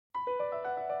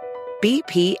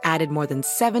BP added more than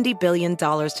 $70 billion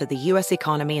to the U.S.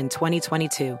 economy in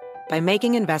 2022 by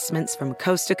making investments from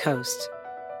coast to coast.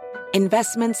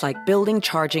 Investments like building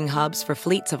charging hubs for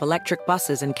fleets of electric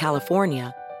buses in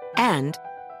California and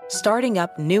starting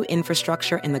up new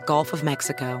infrastructure in the Gulf of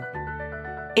Mexico.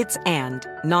 It's and,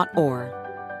 not or.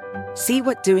 See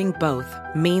what doing both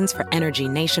means for energy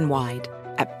nationwide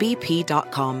at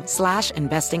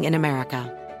bp.com/investing in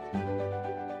America.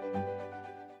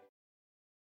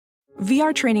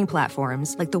 VR training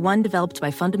platforms, like the one developed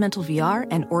by Fundamental VR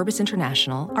and Orbis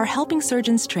International, are helping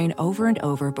surgeons train over and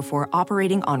over before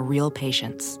operating on real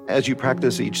patients. As you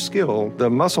practice each skill, the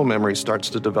muscle memory starts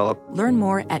to develop. Learn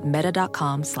more at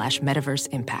meta.com/metaverse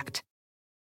impact.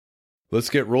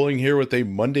 Let's get rolling here with a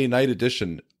Monday night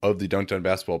edition of the Dunked On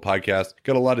Basketball podcast.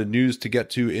 Got a lot of news to get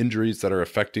to, injuries that are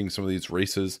affecting some of these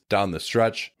races down the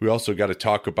stretch. We also got to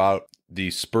talk about the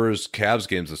Spurs-Cavs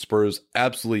games. The Spurs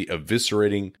absolutely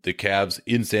eviscerating the Cavs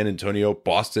in San Antonio.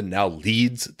 Boston now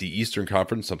leads the Eastern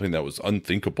Conference, something that was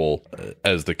unthinkable,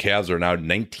 as the Cavs are now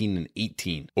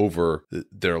 19-18 over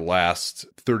their last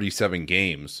 37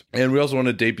 games. And we also want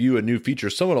to debut a new feature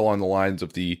somewhat along the lines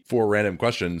of the 4 random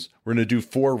questions. We're going to do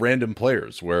 4 random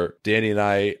players, where Danny and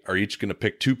I are each going to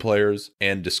pick 2 players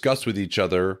and discuss with each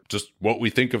other just what we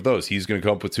think of those. He's going to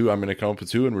come up with 2, I'm going to come up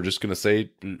with 2, and we're just going to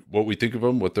say what we think of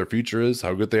them, what their future is,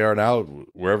 how good they are now,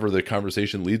 wherever the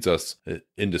conversation leads us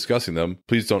in discussing them.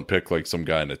 Please don't pick like some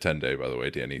guy in a 10-day, by the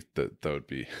way, Danny. That would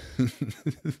be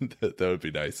that would be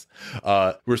nice.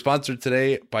 We're sponsored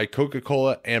today by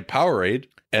Coca-Cola and Powerade,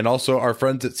 and also our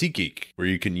friends at SeatGeek, where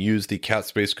you can use the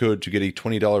CatSpace code to get a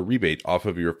 $20 rebate off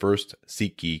of your first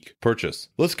SeatGeek purchase.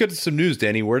 Let's get to some news,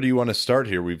 Danny. Where do you want to start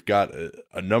here? We've got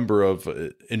a number of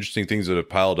interesting things that have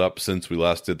piled up since we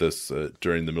last did this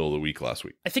during the middle of the week last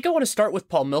week. I think I want to start with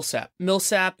Paul Millsap.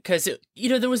 Millsap, because,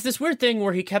 there was this weird thing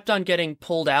where he kept on getting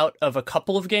pulled out of a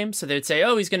couple of games. So they'd say,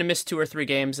 oh, he's going to miss 2 or 3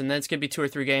 games, and then it's going to be 2 or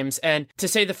 3 games. And to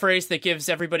say the phrase that gives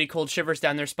everybody cold shivers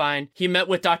down their spine, he met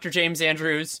with Dr. James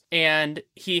Andrews, and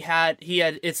he had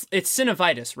it's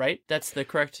synovitis, right? That's the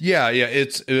correct. Yeah.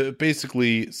 It's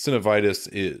basically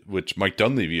synovitis, which Mike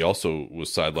Dunleavy also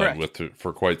was sidelined with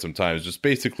for quite some time. It's just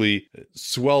basically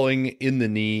swelling in the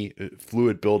knee,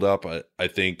 fluid buildup, I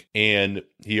think. And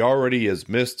he already has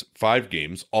missed 5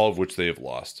 games, all of which they have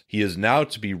lost. He is now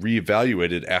to be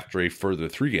reevaluated after a further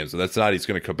 3 games. And that's not he's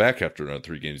going to come back after another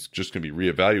 3 games. He's just going to be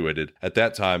reevaluated at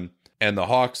that time. And the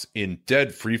Hawks in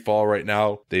dead free fall right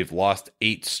now. They've lost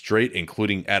 8 straight,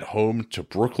 including at home to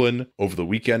Brooklyn over the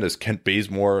weekend, as Kent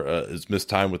Bazemore has missed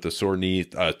time with a sore knee.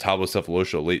 Thabo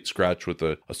Sefolosha, late scratch with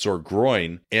a sore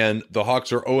groin. And the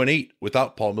Hawks are 0-8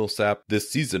 without Paul Millsap this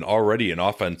season, already an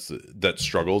offense that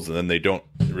struggles. And then they don't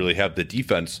really have the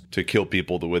defense to kill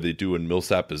people the way they do when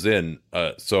Millsap is in.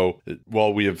 So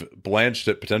while we have blanched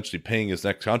at potentially paying his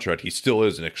next contract, he still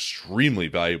is an extremely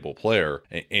valuable player.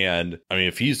 And I mean,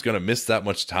 if he's going to miss that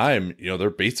much time, they're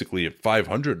basically at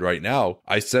 500 right now.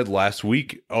 I said last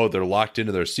week, they're locked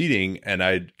into their seeding, and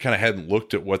I kind of hadn't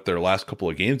looked at what their last couple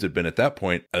of games had been at that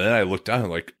point. And then I looked down and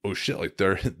like, oh shit, like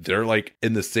they're like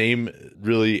in the same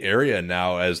really area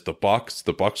now as the Bucks.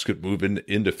 The Bucks could move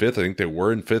into 5th. I think they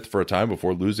were in 5th for a time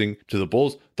before losing to the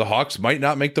Bulls. The Hawks might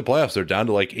not make the playoffs. They're down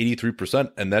to like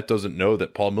 83%, and that doesn't know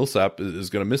that Paul Millsap is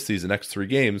going to miss these next 3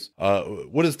 games.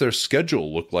 What does their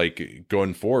schedule look like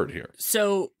going forward here?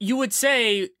 So you would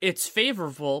say it's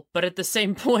favorable, but at the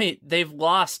same point, they've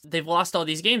lost all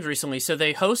these games recently. So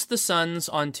they host the Suns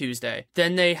on Tuesday.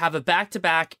 Then they have a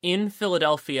back-to-back in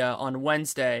Philadelphia on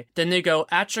Wednesday. Then they go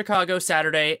at Chicago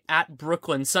Saturday, at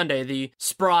Brooklyn Sunday, the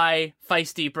spry,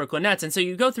 feisty Brooklyn Nets. And so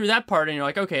you go through that part and you're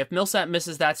like, okay, if Millsap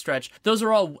misses that stretch, those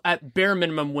are all at bare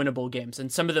minimum winnable games.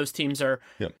 And some of those teams are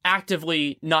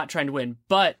actively not trying to win.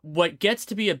 But what gets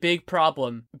to be a big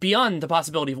problem, beyond the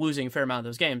possibility of losing a fair amount of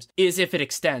those games, is if it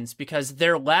extends, because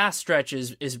their last stretch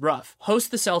is rough.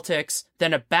 Host the Celtics,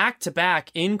 then a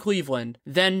back-to-back in Cleveland,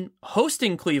 then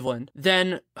hosting Cleveland,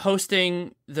 then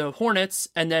hosting the Hornets,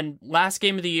 and then last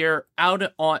game of the year out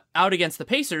against the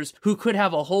Pacers, who could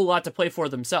have a whole lot to play for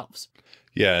themselves.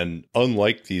 Yeah, and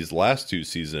unlike these last 2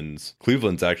 seasons,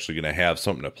 Cleveland's actually going to have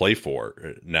something to play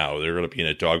for now. They're going to be in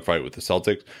a dogfight with the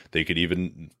Celtics. They could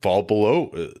even fall below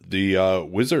the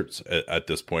Wizards at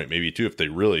this point, maybe too, if they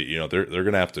really, they're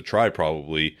going to have to try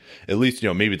probably, at least,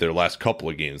 maybe their last couple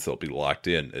of games they'll be locked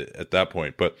in at that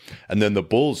point. And then the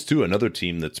Bulls too, another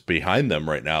team that's behind them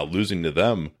right now, losing to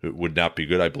them would not be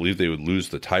good. I believe they would lose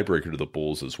the tiebreaker to the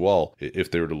Bulls as well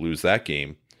if they were to lose that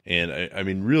game. And I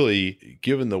mean, really,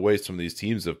 given the way some of these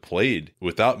teams have played,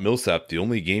 without Millsap, the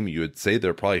only game you would say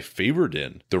they're probably favored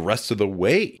in the rest of the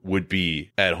way would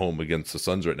be at home against the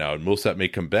Suns right now. And Millsap may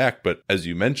come back, but as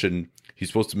you mentioned, he's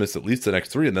supposed to miss at least the next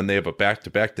 3, and then they have a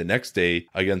back-to-back the next day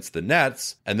against the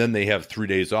Nets, and then they have 3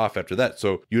 days off after that.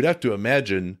 So you'd have to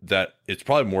imagine that it's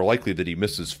probably more likely that he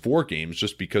misses 4 games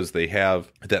just because they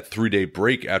have that 3-day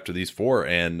break after these 4,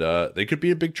 and they could be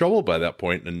in big trouble by that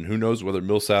point. And who knows whether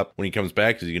Millsap, when he comes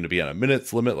back, is he going to be on a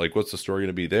minutes limit? Like, what's the story going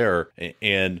to be there?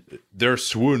 And their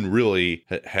swoon really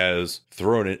has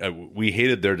thrown it. We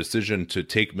hated their decision to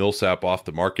take Millsap off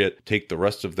the market, take the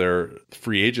rest of their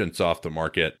free agents off the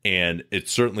market, and it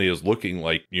certainly is looking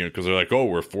like, because they're like, oh,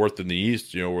 we're 4th in the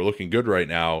East, we're looking good right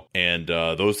now, and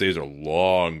those days are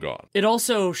long gone. It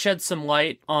also sheds some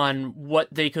light on what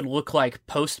they could look like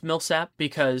post Millsap,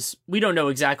 because we don't know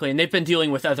exactly, and they've been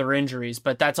dealing with other injuries,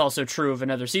 but that's also true of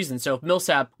another season. So if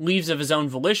Millsap leaves of his own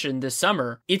volition this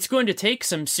summer, it's going to take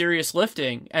some serious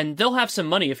lifting, and they'll have some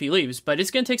money if he leaves, but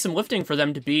it's going to take some lifting for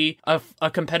them to be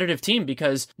a competitive team,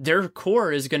 because their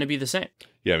core is going to be the same.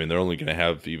 Yeah, I mean, they're only going to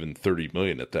have even $30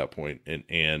 million at that point,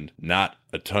 and not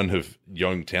a ton of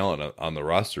young talent on the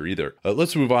roster either.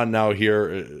 Let's move on now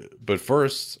here. But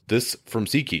first, this from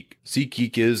SeatGeek.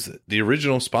 SeatGeek is the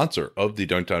original sponsor of the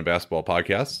Dunked On Basketball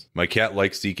podcast. My cat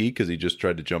likes SeatGeek because he just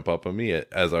tried to jump up on me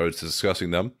as I was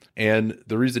discussing them. And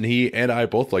the reason he and I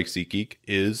both like SeatGeek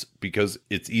is because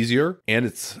it's easier and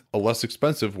it's a less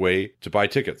expensive way to buy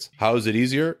tickets. How is it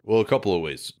easier? Well, a couple of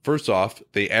ways. First off,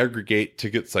 they aggregate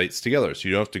ticket sites together. So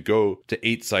you don't have to go to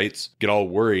 8 sites, get all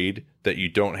worried that you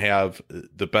don't have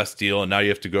the best deal and now you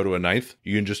have to go to a 9th.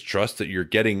 You can just trust that you're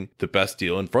getting the best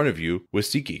deal in front of you with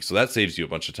SeatGeek. So that saves you a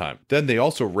bunch of time. Then they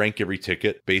also rank every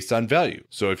ticket based on value.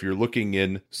 So if you're looking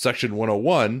in section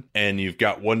 101 and you've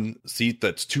got one seat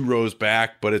that's 2 rows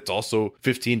back, but it's also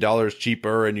 $15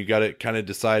 cheaper, and you got to kind of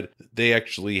decide, they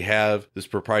actually have this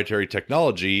proprietary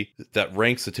technology that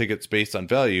ranks the tickets based on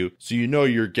value. So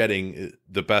you're getting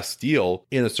the best deal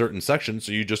in a certain section.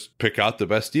 So you just pick out the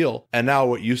best deal. And now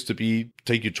what used to be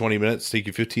take you 20 minutes, take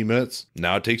you 15 minutes,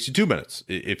 now it takes you 2 minutes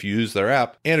if you use their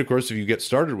app. And of course, if you get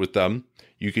started with them,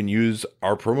 you can use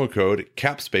our promo code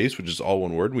CAPSPACE, which is all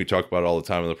one word, and we talk about it all the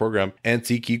time on the program, and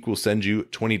SeatGeek will send you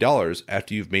 $20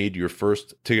 after you've made your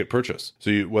first ticket purchase.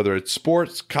 So whether it's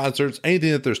sports, concerts,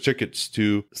 anything that there's tickets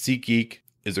to, SeatGeek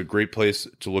is a great place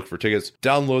to look for tickets.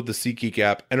 Download the SeatGeek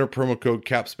app, enter promo code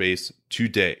CAPSPACE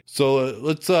today. So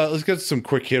let's get some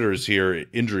quick hitters here,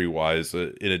 injury-wise,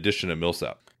 in addition to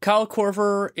Millsap. Kyle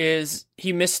Korver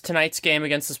he missed tonight's game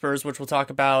against the Spurs, which we'll talk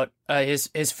about.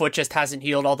 His foot just hasn't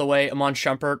healed all the way. Iman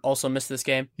Shumpert also missed this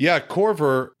game. Yeah,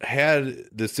 Korver had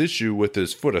this issue with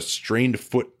his foot, a strained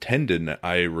foot tendon.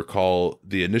 I recall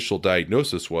the initial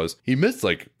diagnosis was he missed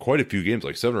quite a few games,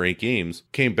 7 or 8 games,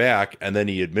 came back, and then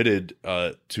he admitted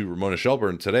to Ramona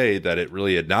Shelburne today that it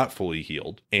really had not fully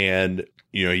healed. And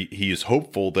he is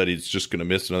hopeful that he's just going to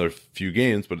miss another few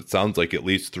games, but it sounds like at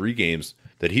least 3 games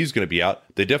that he's going to be out.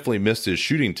 They definitely missed his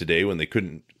shooting today when they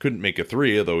couldn't make a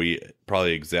 3, although he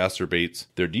probably exacerbates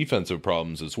their defensive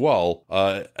problems as well.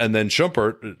 And then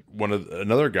Shumpert,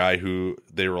 another guy who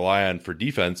they rely on for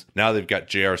defense. Now they've got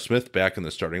J.R. Smith back in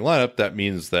the starting lineup. That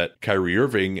means that Kyrie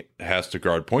Irving has to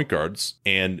guard point guards,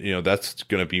 and that's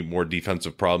going to be more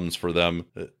defensive problems for them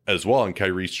as well. And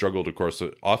Kyrie struggled, of course,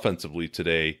 offensively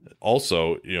today.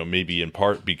 Also, maybe in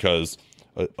part because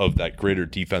of that greater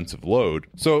defensive load.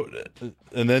 So,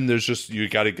 and then there's just, you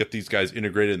got to get these guys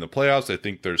integrated in the playoffs. I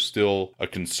think there's still a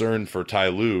concern for Ty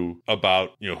Lue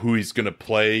about, who he's going to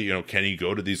play. Can he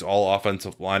go to these all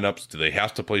offensive lineups? Do they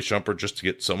have to play Shumpert just to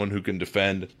get someone who can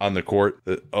defend on the court?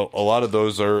 A lot of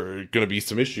those are going to be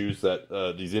some issues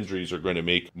that these injuries are going to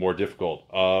make more difficult.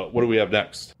 What do we have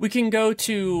next? We can go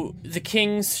to the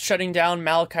Kings shutting down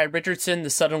Malachi Richardson, the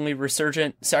suddenly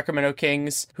resurgent Sacramento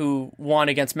Kings, who won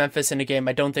against Memphis in a game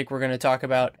I don't think we're going to talk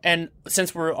about. And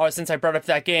since I brought up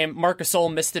that game, Marc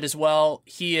Gasol missed it as well.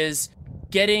 He's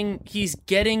getting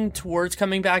towards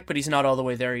coming back, but he's not all the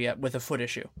way there yet with a foot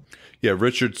issue. Yeah,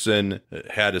 Richardson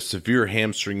had a severe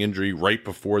hamstring injury right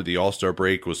before the All-Star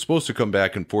break, was supposed to come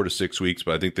back in 4 to 6 weeks,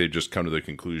 but I think they just come to the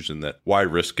conclusion that why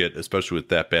risk it, especially with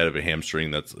that bad of a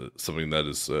hamstring. That's something that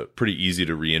is pretty easy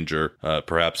to re-injure.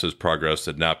 Perhaps his progress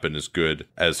had not been as good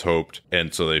as hoped,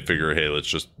 and so they figure, hey, let's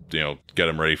just get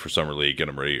him ready for Summer League, get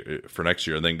him ready for next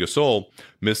year. And then Gasol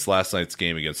missed last night's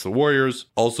game against the Warriors,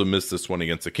 also missed this one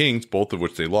against the Kings, both of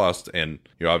which they lost, and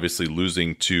obviously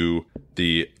losing to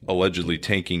the allegedly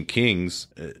tanking beating Kings,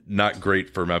 not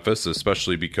great for Memphis,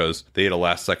 especially because they had a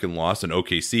last-second loss, and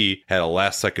OKC had a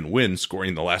last-second win,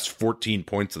 scoring the last 14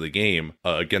 points of the game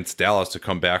against Dallas to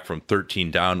come back from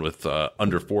 13 down with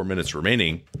under 4 minutes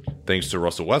remaining, thanks to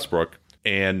Russell Westbrook.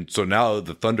 And so now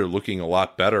the Thunder looking a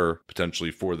lot better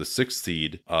potentially for the 6th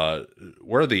seed.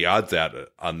 Where are the odds at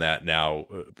on that now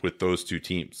with those two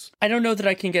teams? I don't know that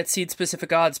I can get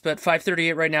seed-specific odds, but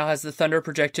 538 right now has the Thunder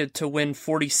projected to win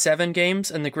 47 games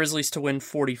and the Grizzlies to win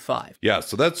 45. Yeah,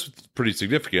 so that's pretty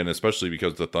significant, especially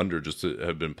because the Thunder just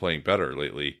have been playing better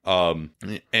lately.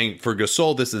 And for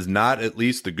Gasol, this is not, at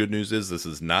least the good news is, this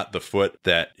is not the foot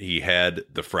that he had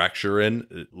the fracture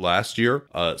in last year.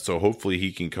 So hopefully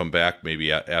he can come back maybe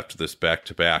after this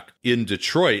back-to-back. In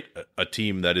Detroit, a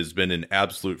team that has been in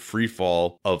absolute free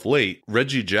fall of late,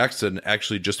 Reggie Jackson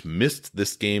actually just missed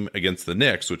this game against the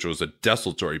Knicks, which was a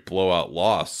desultory blowout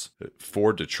loss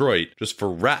for Detroit, just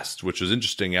for rest, which was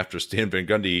interesting after Stan Van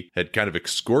Gundy had kind of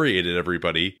excoriated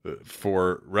everybody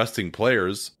for resting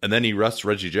players. And then he rests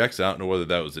Reggie Jackson. I don't know whether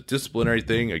that was a disciplinary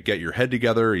thing, a get your head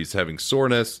together, he's having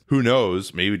soreness, who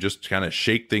knows, maybe just kind of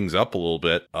shake things up a little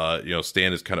bit.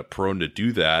 Stan is kind of prone to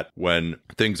do that when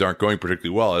things aren't going particularly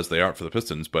well, as they aren't for the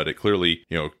Pistons, but it clearly,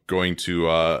 going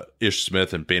to Ish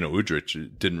Smith and Beno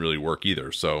Udrih didn't really work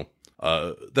either. So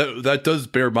that does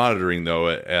bear monitoring, though,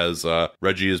 as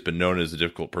Reggie has been known as a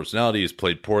difficult personality. He's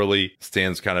played poorly.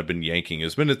 Stan's kind of been yanking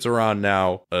his minutes around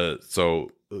now.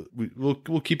 So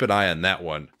we'll keep an eye on that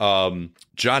one.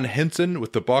 John Henson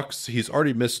with the Bucks, he's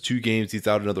already missed 2 games. He's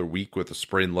out another week with a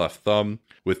sprained left thumb.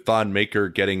 With Thon Maker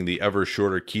getting the ever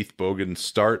shorter Keith Bogan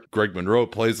start, Greg Monroe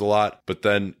plays a lot, but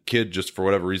then Kidd, just for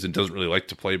whatever reason, doesn't really like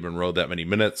to play Monroe that many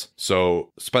minutes. So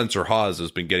Spencer Hawes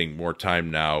has been getting more time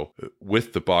now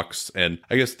with the Bucks, and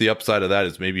I guess the upside of that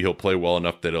is maybe he'll play well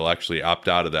enough that he'll actually opt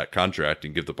out of that contract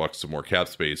and give the Bucks some more cap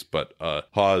space. But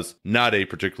Hawes, not a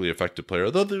particularly effective player,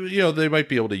 though they might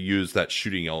be able to use that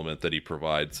shooting element that he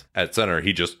provides at center.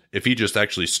 If he just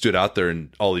actually stood out there and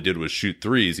all he did was shoot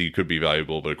threes, he could be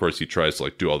valuable. But of course, he tries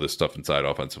to do all this stuff inside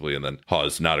offensively, and then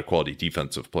Hawes not a quality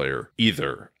defensive player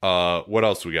either. What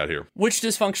else we got here? Which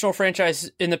dysfunctional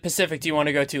franchise in the Pacific do you want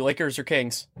to go to, Lakers or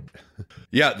Kings?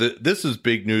 Yeah, this is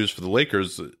big news for the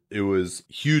Lakers. It was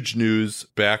huge news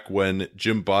back when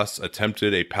Jim Buss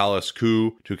attempted a palace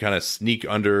coup to kind of sneak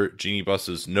under Jeannie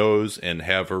Buss's nose and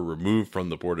have her removed from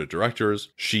the board of directors.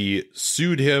 She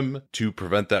sued him to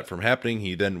prevent that from happening.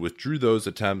 He then withdrew those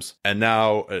attempts. And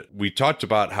now we talked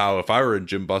about how if I were in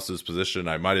Jim Buss's position,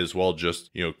 I might as well just,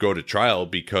 go to trial,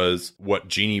 because what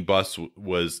Jeannie Buss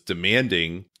was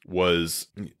demanding was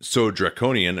so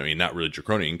draconian. I mean, not really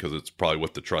draconian, because it's probably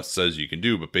what the trust says you can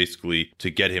do, but basically to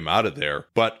get him out of there.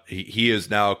 But he is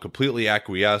now completely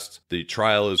acquiesced. The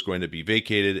trial is going to be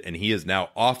vacated, and he is now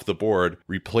off the board,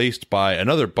 replaced by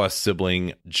another Buss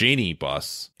sibling, Janie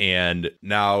Buss. And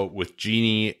now with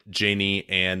Janie,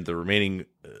 and the remaining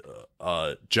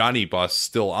Johnny Buss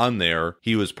still on there,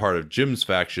 he was part of Jim's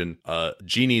faction.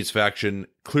 Jeannie's faction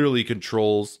clearly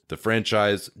controls the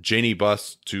franchise. Janie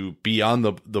Buss to be on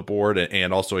the board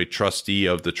and also a trustee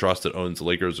of the trust that owns the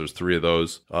Lakers. There's 3 of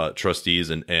those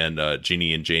trustees, and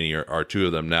Jeannie and Janie are 2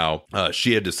 of them now.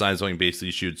 She had to sign something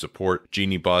basically she would support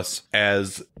Jeannie Buss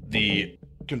as the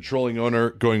controlling owner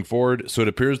going forward. So it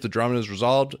appears the drama is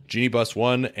resolved. Jeannie Buss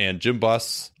won, and Jim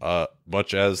Buss,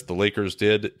 much as the Lakers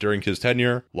did during his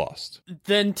tenure, lost.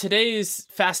 Then today's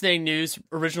fascinating news,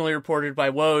 originally reported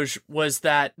by Woj, was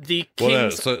that the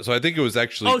Kings... Well, no, so I think it was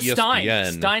actually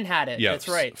ESPN. Stein had it. Yes, that's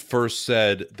right. First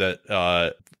said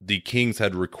that the Kings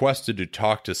had requested to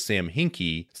talk to Sam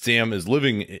Hinkie. Sam is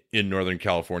living in Northern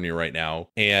California right now,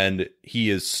 and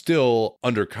he is still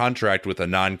under contract with a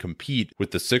non-compete with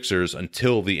the Sixers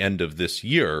until the end of this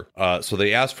year. So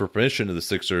they asked for permission to the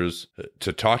Sixers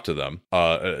to talk to them,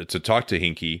 to talk to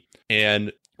Hinkie.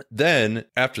 And then,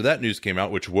 after that news came out,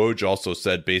 which Woj also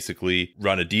said, basically,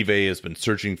 Ranadive has been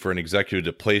searching for an executive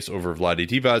to place over Vlade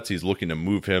Divac. He's looking to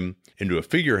move him into a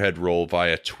figurehead role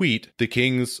via tweet. The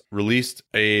Kings released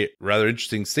a rather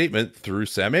interesting statement through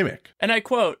Sam Amick. And I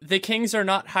quote, "The Kings are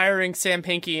not hiring Sam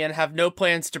Hinkie and have no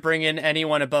plans to bring in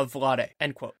anyone above Vlade,"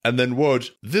 end quote. And then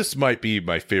Woj, this might be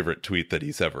my favorite tweet that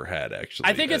he's ever had, actually.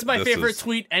 I think it's my favorite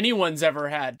tweet anyone's ever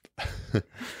had.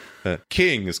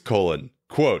 Kings,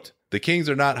 quote, "The Kings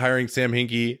are not hiring Sam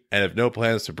Hinkie and have no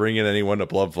plans to bring in anyone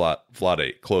above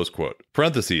Vlade," close quote.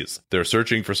 Parentheses, "They're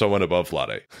searching for someone above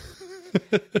Vlade."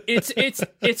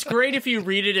 It's great if you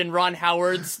read it in Ron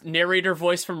Howard's narrator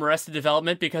voice from Arrested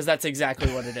Development, because that's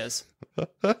exactly what it is.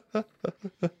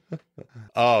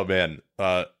 Oh man.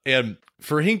 And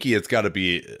for Hinkie, it's got to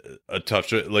be a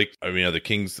tough like, I mean, the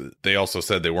Kings, they also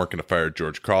said they weren't going to fire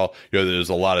George Karl. There's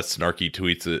a lot of snarky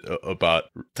tweets about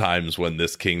times when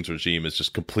this Kings regime has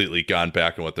just completely gone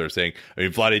back on what they're saying. I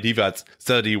mean, Vlade Divac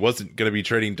said he wasn't going to be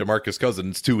trading DeMarcus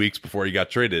Cousins 2 weeks before he got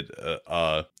traded.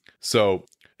 So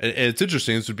And it's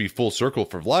interesting, this would be full circle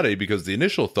for Vlade, because the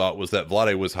initial thought was that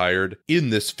Vlade was hired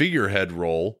in this figurehead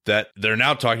role that they're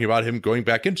now talking about him going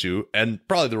back into, and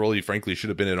probably the role he frankly should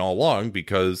have been in all along,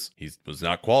 because he was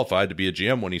not qualified to be a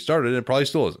GM when he started and probably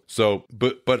still isn't. So,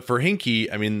 but for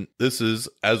Hinkie, I mean, this is,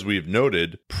 as we've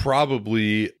noted,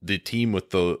 probably the team with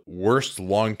the worst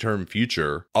long-term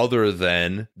future other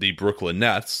than the Brooklyn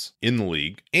Nets in the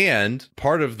league. And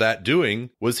part of that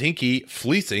doing was Hinkie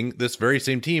fleecing this very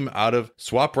same team out of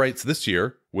swap rights this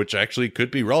year, which actually could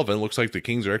be relevant. Looks like the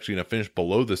Kings are actually going to finish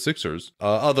below the Sixers.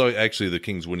 Although actually the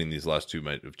Kings winning these last two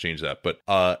might have changed that. But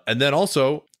and then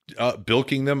also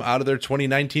bilking them out of their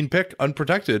 2019 pick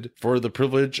unprotected for the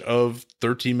privilege of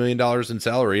 $13 million in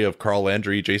salary of Carl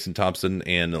Landry, Jason Thompson,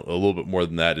 and a little bit more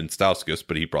than that in Stauskas,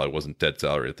 but he probably wasn't dead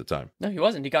salary at the time. No, he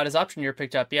wasn't. He got his option year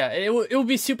picked up. Yeah, it would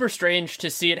be super strange to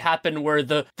see it happen where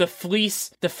the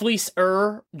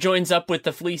fleecer joins up with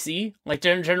the fleecee. Like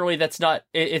generally that's not,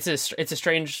 it's a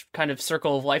strange kind of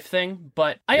circle of life thing.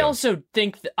 But I also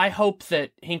think I hope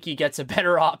that Hinkie gets a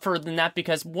better offer than that,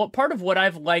 because part of what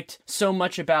I've liked so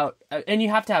much about, and you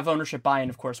have to have ownership buy-in,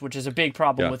 of course, which is a big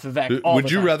problem with Vivek. Would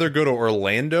you rather go to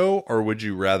Orlando or would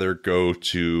you rather go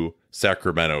to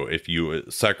Sacramento? If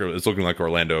it's looking like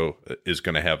Orlando is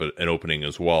going to have an opening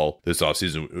as well this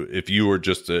offseason. If you were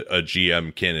just a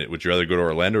GM candidate, would you rather go to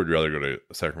Orlando or would you rather go to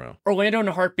Sacramento? Orlando in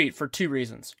a heartbeat for two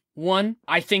reasons. One,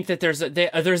 I think that there's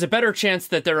a better chance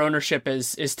that their ownership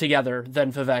is together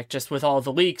than Vivek, just with all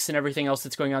the leaks and everything else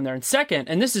that's going on there. And second,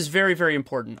 and this is very, very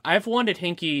important, I've wanted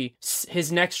Hinkie, his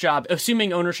next job,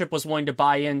 assuming ownership was willing to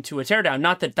buy into a teardown,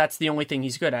 not that that's the only thing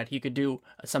he's good at, he could do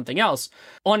something else,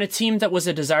 on a team that was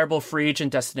a desirable free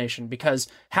agent destination, because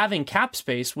having cap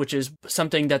space, which is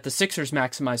something that the Sixers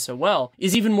maximize so well,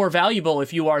 is even more valuable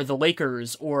if you are the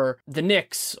Lakers or the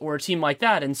Knicks or a team like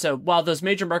that. And so while those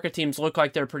major market teams look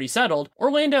like they're pretty settled,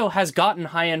 Orlando has gotten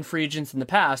high-end free agents in the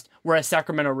past, whereas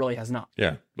Sacramento really has not.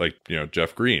 Yeah, like,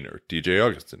 Jeff Green or DJ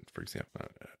Augustin, for example.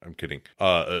 I'm kidding.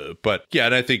 But yeah,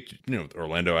 and I think,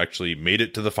 Orlando actually made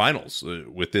it to the finals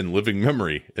within living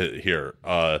memory here,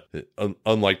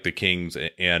 unlike the Kings.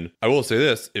 And I will say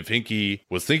this, if Hinkie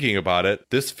was thinking about it,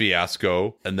 this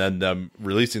fiasco and then them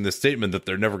releasing this statement that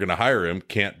they're never going to hire him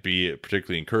can't be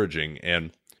particularly encouraging.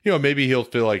 And maybe he'll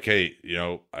feel like, hey,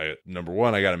 number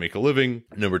one, I got to make a living.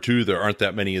 Number two, there aren't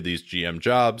that many of these GM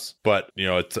jobs. But,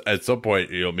 at some point,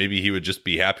 maybe he would just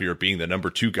be happier being the number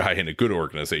two guy in a good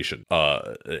organization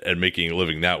and making a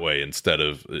living that way instead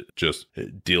of just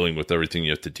dealing with everything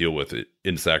you have to deal with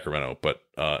in Sacramento. But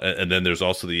and then there's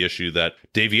also the issue that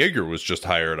Dave Yeager was just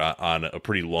hired on a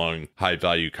pretty long,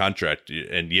 high-value contract,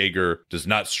 and Yeager does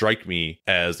not strike me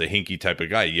as a Hinkie type of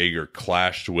guy. Yeager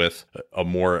clashed with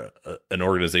an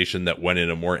organization that went in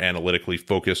a more analytically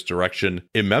focused direction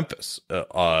in Memphis.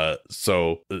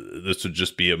 So this would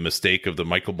just be a mistake of the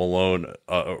Michael Malone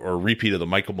or a repeat of the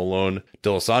Michael Malone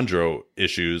D'Alessandro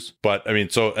issues. But I mean,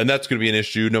 and that's going to be an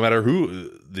issue no matter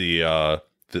who the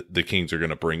Kings are going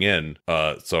to bring in.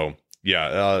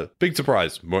 Yeah, big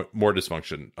surprise, more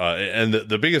dysfunction. And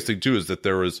the biggest thing, too, is that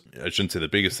there was, I shouldn't say the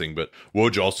biggest thing, but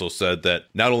Woj also said that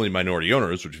not only minority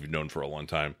owners, which we've known for a long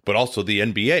time, but also the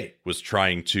NBA was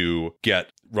trying to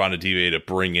get Ron Adive to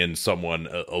bring in someone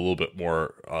a little bit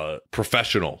more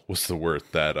professional, was the word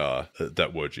that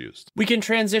Woj used. We can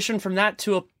transition from that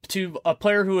to a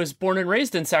player who was born and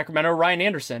raised in Sacramento, Ryan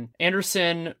Anderson.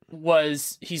 Anderson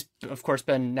he's of course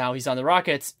he's on the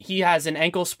Rockets. He has an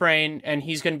ankle sprain and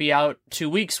he's going to be out 2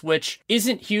 weeks, which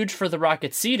isn't huge for the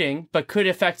Rockets seeding, but could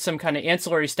affect some kind of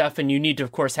ancillary stuff. And you need to,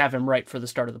 of course, have him right for the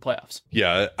start of the playoffs.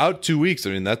 Yeah, out 2 weeks. I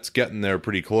mean, that's getting there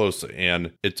pretty close.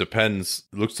 And it depends.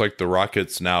 Looks like the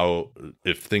Rockets now,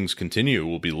 if things continue,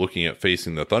 will be looking at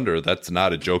facing the Thunder. That's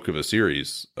not a joke of a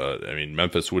series. I mean,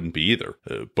 Memphis wouldn't be either.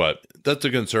 But that's a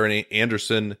concern.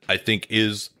 Anderson, I think,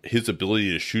 is his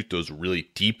ability to shoot those really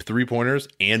deep three-pointers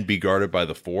and be guarded by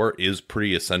the four is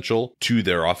pretty essential to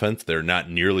their offense. They're not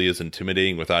nearly as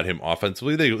intimidating without him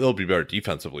offensively. They'll be better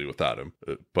defensively without him.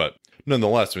 But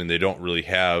nonetheless, I mean, they don't really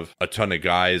have a ton of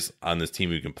guys on this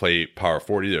team who can play power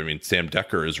forward either. I mean, Sam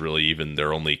Decker is really even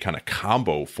their only kind of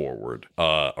combo forward.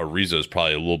 Ariza is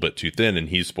probably a little bit too thin, and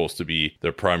he's supposed to be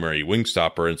their primary wing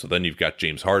stopper. And so then you've got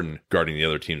James Harden guarding the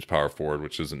other team's power forward,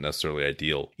 which isn't necessarily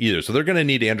ideal either. So they're going to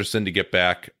need Anderson to get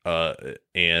back.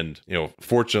 And,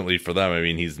 fortunately for them, I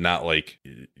mean, he's not like,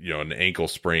 an ankle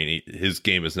sprain. His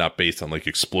game is not based on like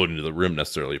exploding to the rim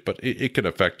necessarily, but it could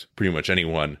affect pretty much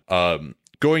anyone.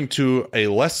 Going to a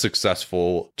less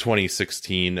successful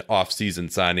 2016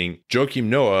 offseason signing, Joakim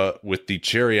Noah, with the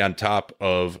cherry on top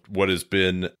of what has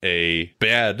been a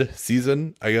bad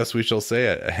season, I guess we shall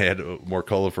say. I had a more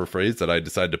colorful phrase that I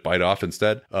decided to bite off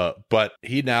instead. But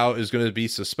he now is going to be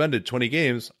suspended 20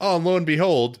 games. Oh, and lo and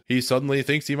behold, he suddenly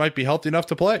thinks he might be healthy enough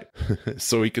to play.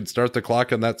 So he can start the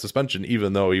clock on that suspension,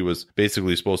 even though he was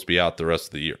basically supposed to be out the rest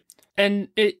of the year. And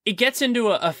it gets into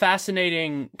a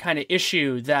fascinating kind of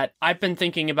issue that I've been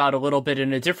thinking about a little bit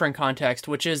in a different context,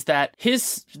 which is that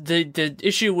the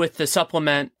issue with the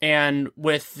supplement and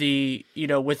with the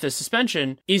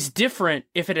suspension is different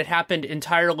if it had happened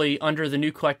entirely under the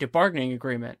new collective bargaining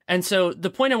agreement. And so the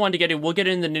point I wanted to get in, we'll get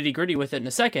in the nitty gritty with it in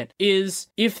a second, is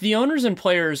if the owners and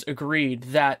players agreed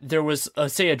that there was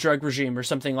say a drug regime or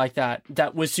something like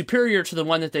that was superior to the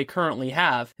one that they currently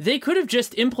have, they could have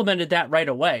just implemented that right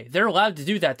away. They're allowed to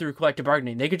do that through collective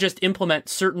bargaining. They could just implement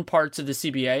certain parts of the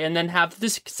CBA and then have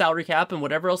this salary cap and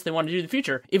whatever else they want to do in the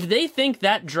future. If they think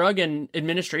that drug and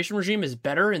administration regime is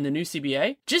better in the new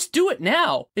CBA, just do it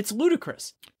now. It's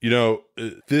ludicrous.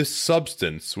 This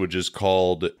substance, which is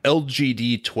called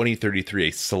LGD 2033,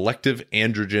 a selective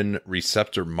androgen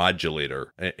receptor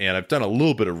modulator, and I've done a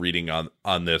little bit of reading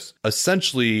on this.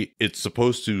 Essentially, it's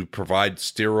supposed to provide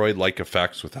steroid-like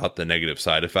effects without the negative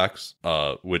side effects,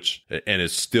 and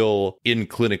is still in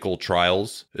clinical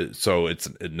trials. So it's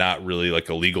not really like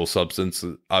a legal substance,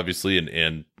 obviously,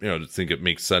 and I think it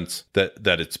makes sense that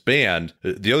it's banned.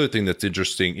 The other thing that's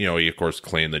interesting, he of course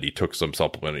claimed that he took some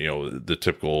supplement, the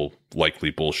typical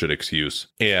likely bullshit excuse.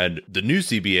 And the new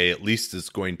CBA at least is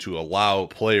going to allow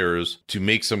players to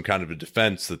make some kind of a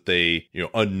defense that they,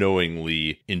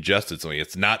 unknowingly ingested something.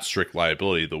 It's not strict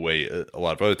liability the way a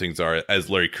lot of other things are. As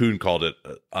Larry Kuhn called it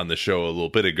on the show a little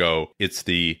bit ago, it's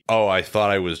the, oh, I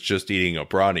thought I was just eating a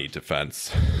brownie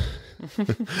defense.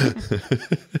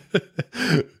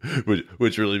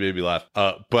 which really made me laugh.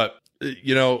 But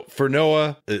for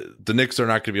Noah, the Knicks are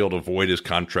not going to be able to void his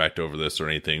contract over this or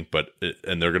anything,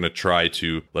 and they're going to try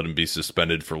to let him be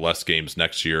suspended for less games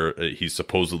next year. He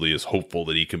supposedly is hopeful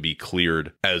that he can be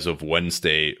cleared as of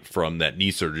Wednesday from that knee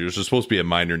surgery, which was supposed to be a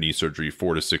minor knee surgery,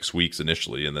 4 to 6 weeks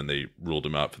initially, and then they ruled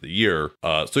him out for the year.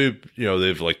 So they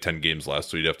have like 10 games left,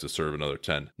 so he'd have to serve another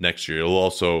 10 next year. It'll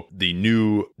also, the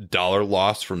new dollar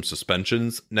loss from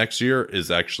suspensions next year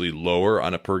is actually lower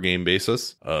on a per game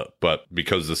basis, but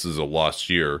because this is a lost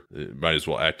year, might as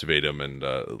well activate him and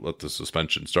let the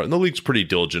suspension start. And the league's pretty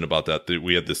diligent about that.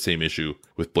 We had the same issue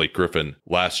with Blake Griffin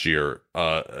last year.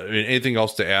 Anything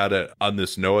else to add on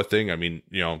this Noah thing? I mean,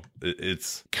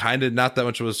 it's kind of not that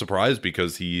much of a surprise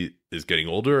because he is getting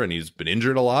older and he's been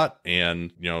injured a lot.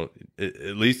 And,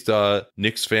 at least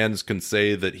Knicks fans can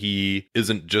say that he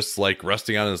isn't just like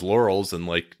resting on his laurels and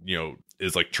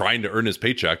is like trying to earn his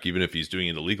paycheck, even if he's doing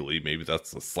it illegally. Maybe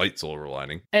that's a slight silver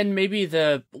lining. And maybe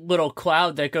the little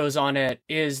cloud that goes on it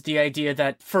is the idea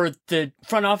that for the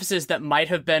front offices that might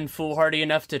have been foolhardy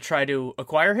enough to try to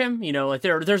acquire him,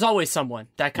 there's always someone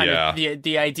that kind of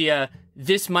the idea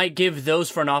this might give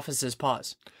those front offices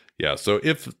pause. Yeah, so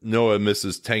if Noah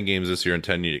misses 10 games this year and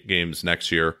 10 games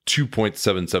next year,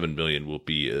 $2.77 million will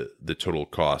be the total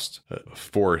cost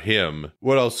for him.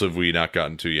 What else have we not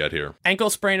gotten to yet here? Ankle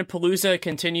sprain palooza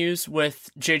continues with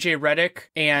JJ Redick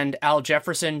and Al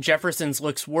Jefferson. Jefferson's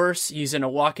looks worse. He's in a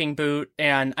walking boot,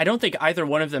 and I don't think either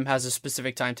one of them has a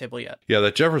specific timetable yet. Yeah,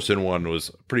 that Jefferson one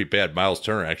was pretty bad. Miles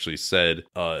Turner actually said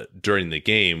during the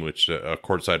game, which a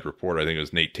courtside report, I think it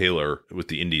was Nate Taylor with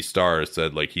the Indy Star,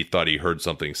 said he thought he heard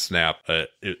something snap.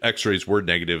 X-rays were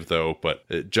negative though, but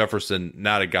Jefferson,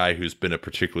 not a guy who's been a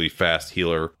particularly fast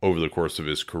healer over the course of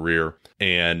his career.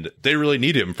 And they really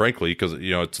need him, frankly, because,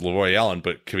 it's Lavoy Allen,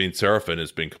 but Kevin Seraphin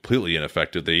has been completely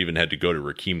ineffective. They even had to go to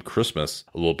Rakeem Christmas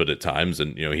a little bit at times.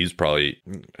 And, he's probably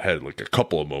had a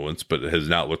couple of moments, but has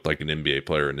not looked like an NBA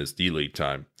player in his D-League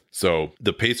time. So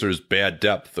the Pacers' bad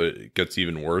depth gets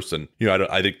even worse. And,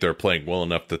 I think they're playing well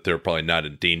enough that they're probably not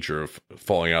in danger of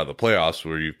falling out of the playoffs,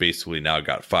 where you've basically now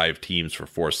got 5 teams for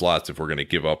 4 slots if we're going to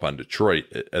give up on Detroit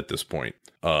at this point.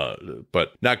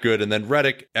 but not good. And then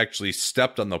Redick actually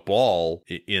stepped on the ball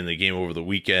in the game over the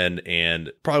weekend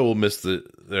and probably will miss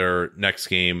their next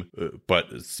game, but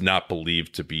it's not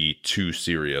believed to be too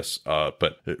serious.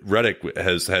 But Redick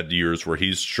has had years where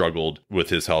he's struggled with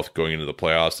his health going into the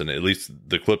playoffs, and at least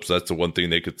the Clips, that's the one thing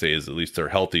they could say is at least they're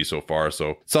healthy so far.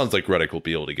 So it sounds like Redick will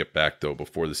be able to get back, though,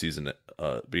 before the season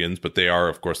begins. But they are,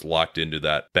 of course, locked into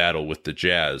that battle with the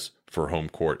Jazz for home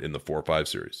court in the 4-5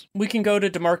 series. We can go to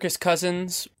DeMarcus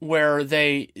Cousins, where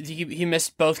he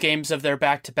missed both games of their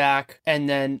back-to-back, and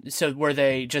then where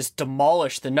they just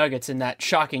demolished the Nuggets in that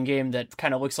shocking game that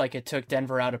kind of looks like it took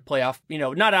Denver out of playoff,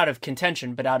 not out of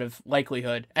contention, but out of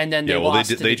likelihood. And then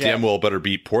they damn well better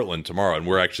beat Portland tomorrow, and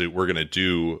we're going to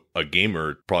do a game,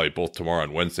 or probably both tomorrow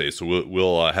and Wednesday, so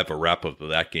we'll have a wrap-up of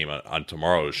that game on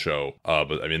tomorrow's show.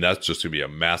 But I mean, that's just going to be a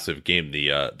massive game, the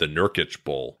Nurkic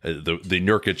Bowl, the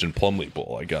Nurkic and Plumlee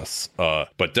Bowl, I guess.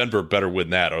 But Denver better win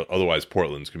that, otherwise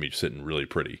Portland's going to be sitting really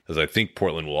pretty, because I think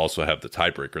Portland will also have the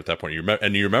tiebreaker at that point.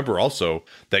 You remember also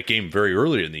that game very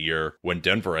early in the year when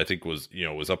Denver, I think, was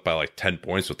up by like 10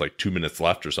 points with like 2 minutes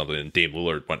left or something, and Dame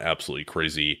Lillard went absolutely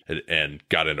crazy and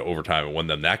got into overtime and won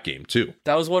them that game too.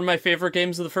 That was one of my favorite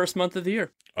games of the first month of the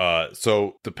year.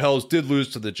 So the Pels did lose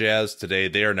to the Jazz today.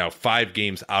 They are now 5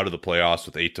 games out of the playoffs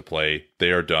with 8 to play. They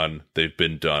are done. They've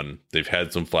been done. They've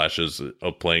had some flashes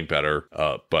of playing better,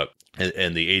 but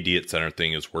and the AD at center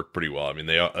thing has worked pretty well. I mean,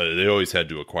 they always had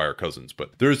to acquire Cousins,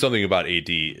 but there is something about AD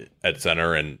at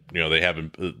center, and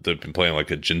they've been playing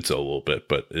like a Jinso a little bit,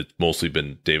 but it's mostly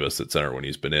been Davis at center when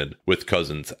he's been in with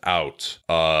Cousins out.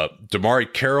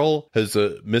 DeMarre Carroll has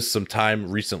missed some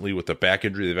time recently with a back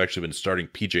injury. They've actually been starting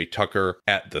PJ Tucker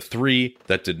at the 3.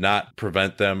 That did not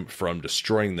prevent them from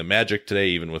destroying the Magic today,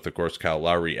 even with, of course, Kyle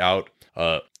Lowry out.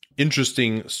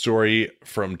 Interesting story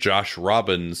from Josh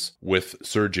Robbins with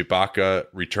Serge Ibaka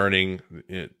returning,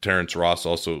 Terrence Ross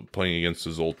also playing against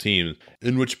his old team,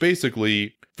 in which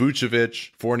basically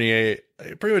Vucevic, Fournier,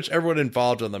 pretty much everyone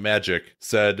involved on the Magic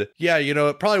said, yeah,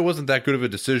 it probably wasn't that good of a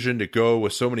decision to go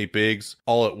with so many bigs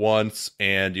all at once.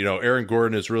 And, Aaron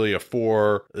Gordon is really a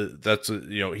 4.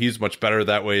 He's much better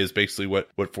that way, is basically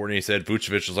what Fournier said.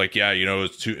 Vucevic was like, yeah,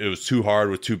 it was too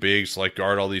hard with 2 bigs to like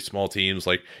guard all these small teams.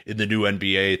 Like in the new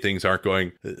NBA, things aren't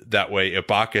going that way.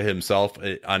 Ibaka himself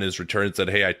on his return said,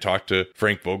 hey, I talked to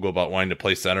Frank Vogel about wanting to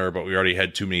play center, but we already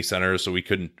had too many centers, so we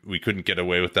couldn't get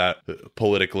away with that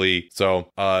politically.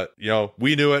 So,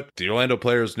 we knew it. The Orlando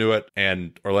players knew it,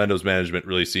 and Orlando's management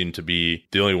really seemed to be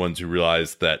the only ones who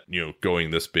realized that,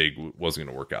 going this big wasn't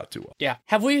going to work out too well. Yeah.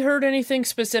 Have we heard anything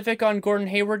specific on Gordon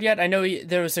Hayward yet? I know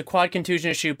there was a quad contusion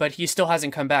issue, but he still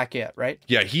hasn't come back yet, right?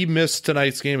 Yeah, he missed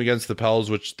tonight's game against the Pels,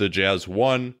 which the Jazz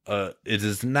won. It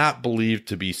is not believed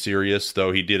to be serious,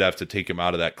 though. He did have to take him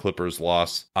out of that Clippers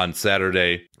loss on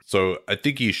Saturday. So I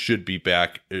think he should be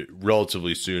back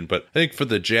relatively soon. But I think for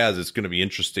the Jazz, it's going to be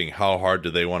interesting. How hard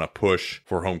do they want to push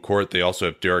for home court? They also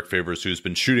have Derek Favors, who's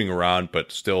been shooting around,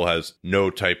 but still has no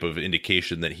type of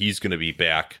indication that he's going to be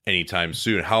back anytime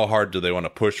soon. How hard do they want to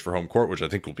push for home court, which I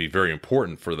think will be very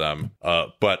important for them.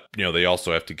 But, they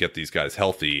also have to get these guys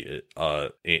healthy.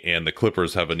 And the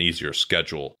Clippers have an easier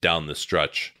schedule down the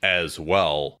stretch as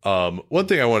well. One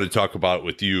thing I wanted to talk about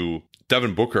with you,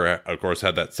 Devin Booker, of course,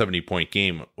 had that 70-point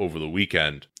game over the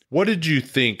weekend. What did you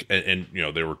think? And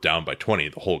they were down by 20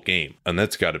 the whole game, and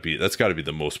that's got to be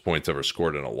the most points ever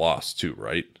scored in a loss too,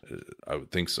 right? I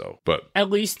would think so, but at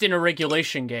least in a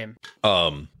regulation game.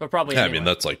 But probably. Yeah, anyway. I mean,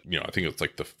 that's like I think it's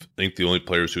like the only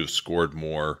players who have scored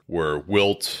more were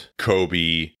Wilt,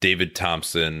 Kobe, David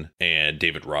Thompson, and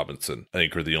David Robinson. I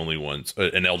think are the only ones,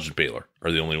 and Elgin Baylor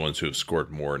are the only ones who have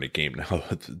scored more in a game now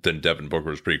than Devin Booker.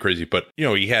 Was pretty crazy, but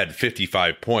he had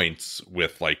 55 points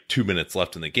with like 2 minutes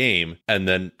left in the game, and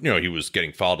then he was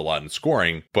getting fouled a lot and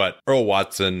scoring, but Earl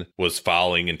Watson was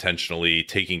fouling intentionally,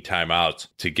 taking timeouts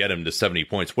to get him to 70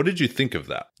 points. What did you think of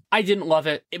that? I didn't love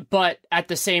it, but at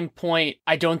the same point,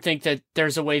 I don't think that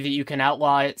there's a way that you can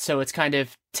outlaw it, so it's kind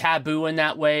of taboo in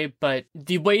that way, but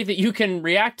the way that you can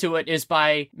react to it is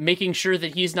by making sure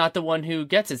that he's not the one who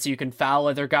gets it. So you can foul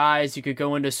other guys, you could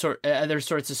go into other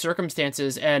sorts of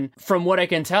circumstances, and from what I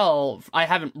can tell, I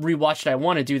haven't rewatched it. I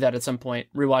want to do that at some point,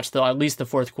 rewatch at least the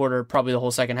fourth quarter, probably the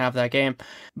whole second half of that game,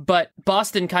 but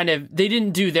Boston they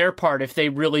didn't do their part. If they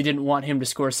really didn't want him to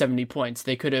score 70 points,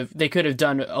 they could have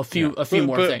done a few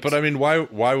more things. But I mean,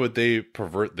 why would they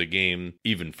pervert the game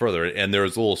even further? And there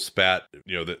was a little spat,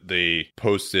 that they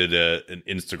posted an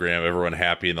Instagram, everyone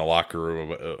happy in the locker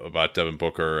room about Devin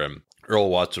Booker, and Earl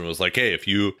Watson was like, hey, if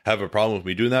you have a problem with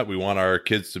me doing that, we want our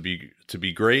kids to to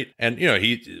be great. And,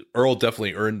 Earl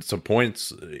definitely earned some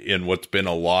points in what's been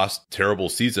a lost, terrible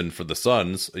season for the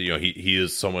Suns. He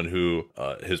is someone who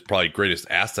his probably greatest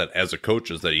asset as a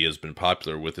coach is that he has been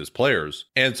popular with his players.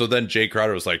 And so then Jay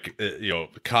Crowder was like,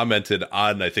 commented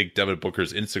on, I think, Devin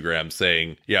Booker's Instagram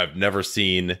saying, yeah, I've never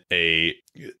seen a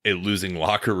losing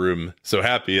locker room so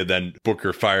happy. And then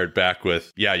Booker fired back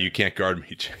with, yeah, you can't guard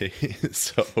me, Jay.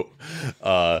 So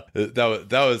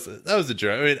that was a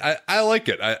joke. I mean, I like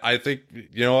it. I think,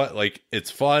 you know what, like,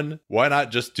 it's fun. Why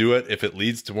not just do it if it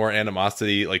leads to more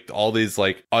animosity? Like, all these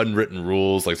like unwritten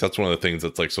rules, like, that's one of the things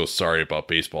that's like so sorry about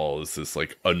baseball is this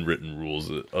like unwritten rules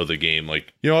of the game.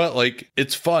 Like, you know what, like,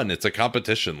 it's fun. It's a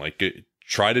competition. Like,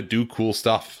 try to do cool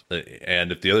stuff,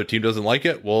 and if the other team doesn't like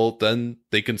it, well, then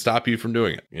they can stop you from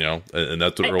doing it, and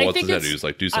that's what Earl wants to do, is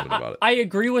like do something about it. I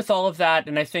agree with all of that,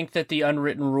 and I think that the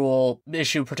unwritten rule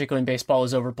issue, particularly in baseball,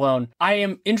 is overblown. I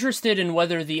am interested in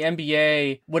whether the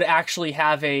NBA would actually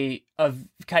have a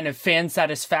kind of fan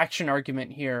satisfaction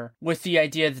argument here, with the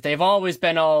idea that they've always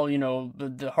been all,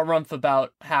 the harumph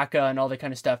about Haka and all that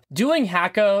kind of stuff. Doing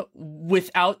Haka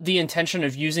without the intention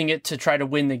of using it to try to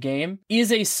win the game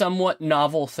is a somewhat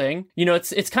novel thing.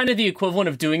 It's kind of the equivalent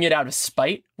of doing it out of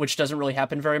spite, which doesn't really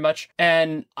happen very much.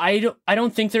 And I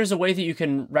don't think there's a way that you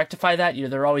can rectify that.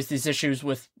 There are always these issues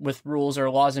with rules or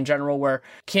laws in general, where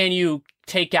can you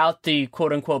take out the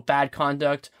quote-unquote bad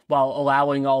conduct while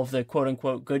allowing all of the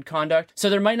quote-unquote good conduct? So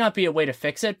there might not be a way to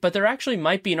fix it, but there actually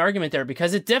might be an argument there,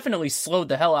 because it definitely slowed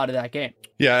the hell out of that game.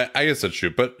 Yeah, I guess that's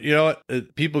true. But you know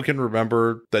what? People can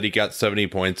remember that he got 70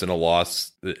 points in a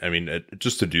loss. I mean,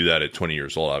 just to do that at 20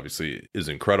 years old, obviously, is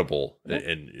incredible. Mm-hmm.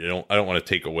 And I don't want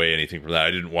to take away anything from that.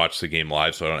 I didn't watch the game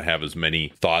live, so I don't have as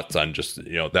many thoughts on just,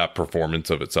 that performance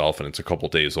of itself. And it's a couple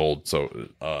days old. So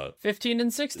 15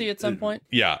 and 60 at some point.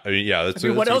 Yeah. I mean, yeah.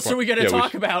 What else are we going to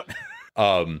talk about?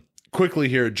 Quickly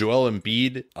here, Joel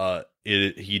Embiid,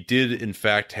 he did in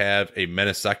fact have a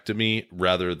meniscectomy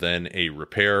rather than a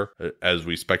repair, as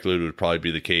we speculated would probably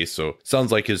be the case. So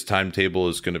sounds like his timetable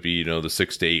is going to be, the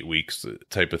 6 to 8 weeks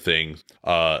type of thing.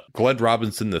 Glenn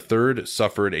Robinson III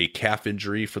suffered a calf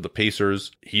injury for the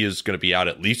Pacers. He is going to be out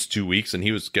at least 2 weeks, and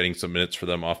he was getting some minutes for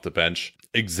them off the bench,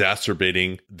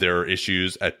 exacerbating their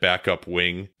issues at backup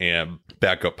wing and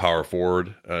backup power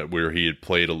forward, where he had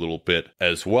played a little bit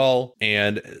as well.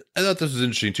 And I thought this was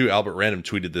interesting too. Albert Random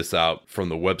tweeted this out from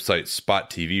the website Spot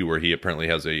TV, where he apparently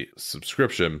has a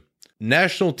subscription.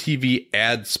 National TV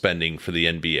ad spending for the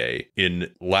NBA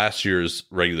in last year's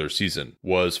regular season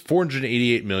was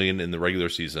 $488 million in the regular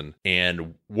season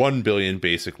and $1 billion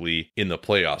basically in the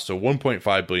playoffs. So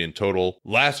 $1.5 billion total.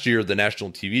 Last year, the national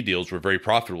TV deals were very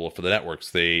profitable for the networks.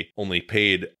 They only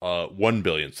paid $1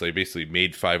 billion. So they basically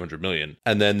made $500 million.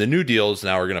 And then the new deals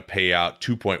now are going to pay out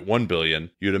 $2.1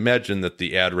 billion. You'd imagine that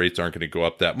the ad rates aren't going to go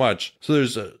up that much. So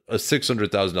there's a $600,000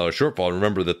 shortfall. And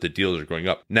remember that the deals are going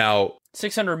up. Now,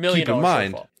 $600 million. Keep in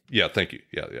mind, shortfall. Yeah, thank you.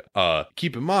 Yeah.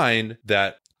 Keep in mind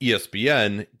that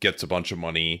ESPN gets a bunch of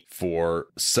money for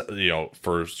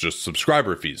just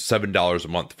subscriber fees, $7 a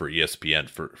month for ESPN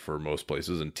for most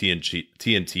places, and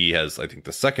TNT has, I think,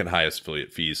 the second highest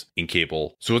affiliate fees in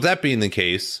cable. So with that being the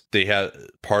case, they have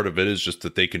part of it is just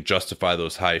that they can justify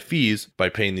those high fees by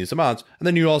paying these amounts, and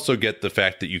then you also get the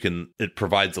fact that it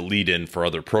provides a lead in for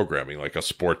other programming, like a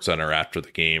Sports Center after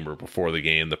the game or before the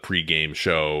game, the pregame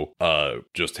show.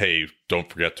 Just hey,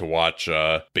 don't forget to watch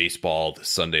baseball this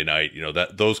Sunday night.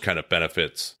 Those kind of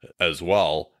benefits as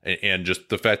well. And just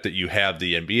the fact that you have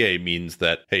the NBA means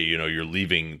that, hey, you're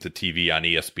leaving the TV on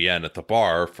ESPN at the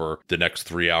bar for the next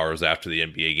 3 hours after the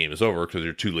NBA game is over because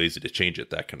you're too lazy to change it,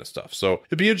 that kind of stuff. So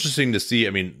it'd be interesting to see. I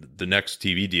mean, the next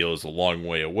TV deal is a long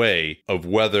way away of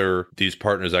whether these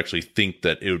partners actually think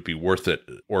that it would be worth it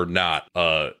or not,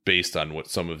 based on what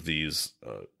some of these,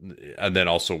 and then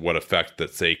also what effect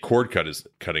that, say, cord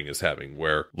cutting is having,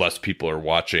 where less people are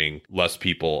watching, less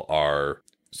people are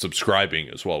subscribing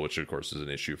as well, which of course is an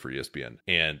issue for ESPN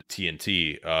and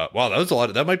TNT. Wow, that was a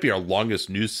lot. That might be our longest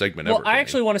news segment ever. Well, I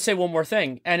actually want to say one more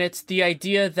thing, and it's the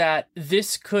idea that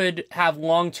this could have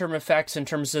long-term effects in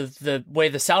terms of the way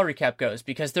the salary cap goes,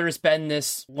 because there has been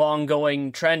this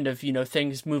long-going trend of,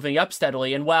 things moving up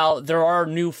steadily. And while there are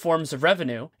new forms of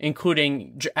revenue,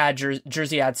 including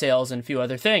jersey ad sales and a few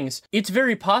other things, it's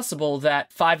very possible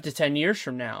that 5 to 10 years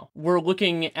from now, we're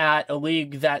looking at a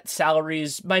league that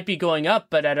salaries might be going up,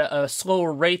 but but at a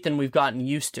slower rate than we've gotten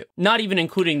used to, not even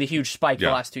including the huge spike the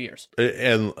last 2 years.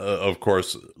 And of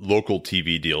course, local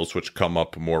TV deals, which come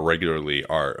up more regularly,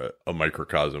 are a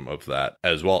microcosm of that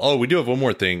as well. Oh, we do have one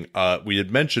more thing. We had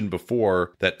mentioned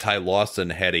before that Ty Lawson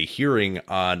had a hearing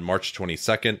on March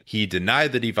 22nd. He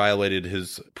denied that he violated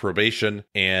his probation,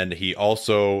 and he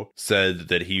also said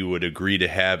that he would agree to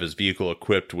have his vehicle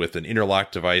equipped with an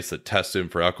interlock device that tests him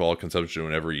for alcohol consumption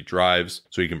whenever he drives,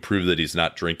 so he can prove that he's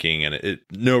not drinking. And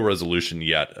no resolution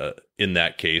yet in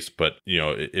that case, but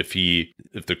if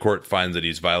the court finds that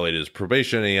he's violated his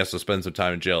probation and he has to spend some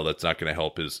time in jail, that's not going to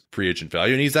help his free agent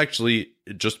value. And he's actually,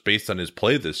 just based on his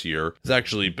play this year, has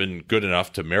actually been good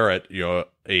enough to merit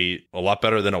a lot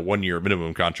better than a 1-year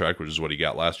minimum contract, which is what he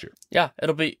got last year. Yeah,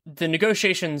 it'll be, the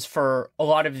negotiations for a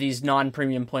lot of these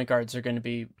non-premium point guards are going to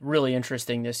be really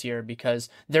interesting this year, because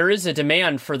there is a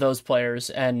demand for those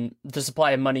players and the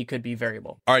supply of money could be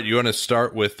variable. All right, you want to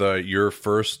start with your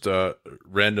first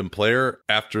random player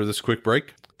after this quick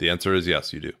break? The answer is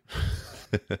yes, you do.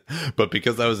 But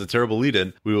because that was a terrible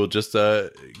lead-in, we will just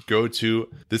go to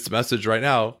this message right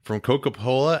now from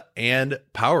Coca-Cola and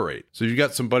Powerade. So you've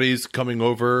got some buddies coming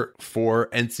over for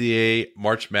NCAA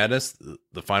March Madness.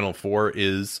 The Final Four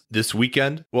is this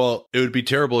weekend. Well, it would be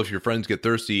terrible if your friends get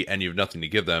thirsty and you have nothing to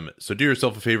give them. So do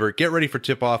yourself a favor, get ready for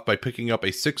tip-off by picking up a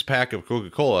 6-pack of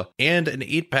Coca-Cola and an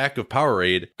 8-pack of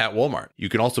Powerade at Walmart. You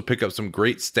can also pick up some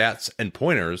great stats and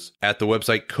pointers at the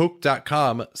website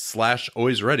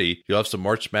coke.com/alwaysready. You'll have some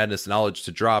March Madness knowledge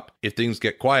to drop. If things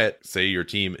get quiet, say your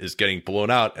team is getting blown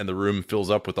out and the room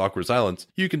fills up with awkward silence,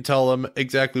 you can tell them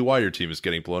exactly why your team is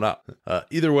getting blown out.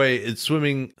 Either way, it's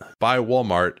swimming by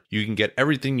Walmart. You can get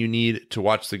everything you need to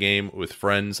watch the game with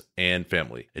friends and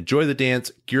family. Enjoy the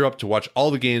dance, gear up to watch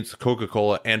all the games with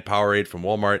Coca-Cola and Powerade from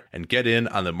Walmart, and get in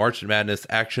on the March Madness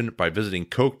action by visiting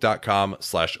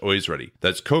coke.com/alwaysready.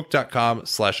 That's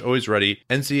coke.com/alwaysready.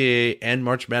 NCAA and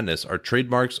March Madness are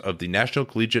trademarks of the National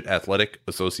Collegiate Athletic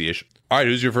Association. All right,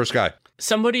 who's your first guy?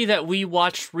 Somebody that we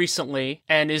watched recently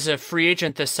and is a free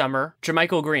agent this summer,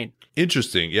 JaMychal Green.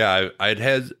 Interesting. Yeah, I'd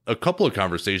had a couple of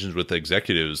conversations with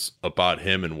executives about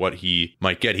him and what he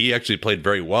might get. He actually played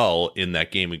very well in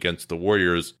that game against the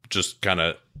Warriors, just kind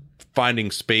of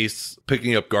finding space,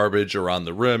 picking up garbage around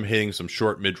the rim, hitting some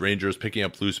short mid-rangers, picking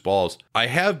up loose balls. I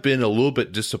have been a little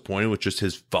bit disappointed with just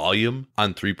his volume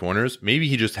on three-pointers. Maybe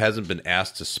he just hasn't been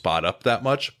asked to spot up that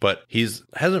much, but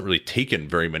hasn't really taken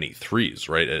very many threes,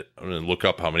 right? I'm going to look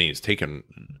up how many he's taken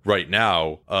right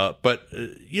now. But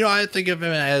I think of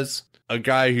him as a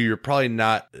guy who you're probably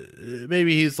not,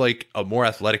 maybe he's like a more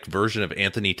athletic version of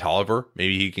Anthony Tolliver.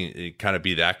 Maybe he can kind of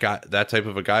be that guy, that type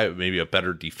of a guy, maybe a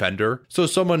better defender. So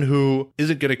someone who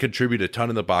isn't going to contribute a ton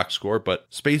in the box score, but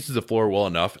spaces the floor well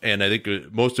enough. And I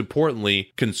think most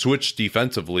importantly, can switch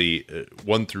defensively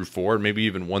 1 through 4, and maybe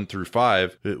even 1 through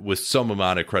 5 with some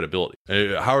amount of credibility.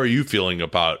 How are you feeling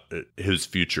about his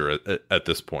future at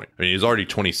this point? I mean, he's already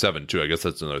 27 too. I guess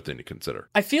that's another thing to consider.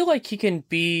 I feel like he can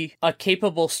be a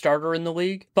capable starter in the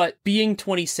league, but being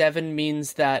 27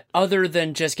 means that other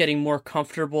than just getting more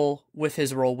comfortable with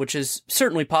his role, which is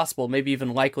certainly possible, maybe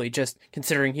even likely, just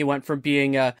considering he went from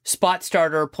being a spot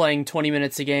starter playing 20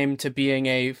 minutes a game to being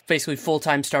a basically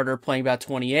full-time starter playing about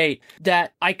 28,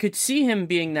 that I could see him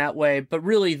being that way, but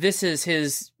really this is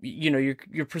his, you're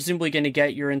presumably going to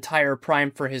get your entire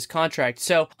prime for his contract.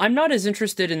 So I'm not as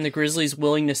interested in the Grizzlies'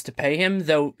 willingness to pay him,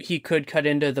 though he could cut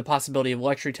into the possibility of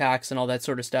luxury tax and all that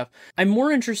sort of stuff. I'm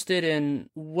more interested in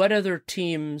what other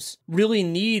teams really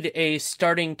need a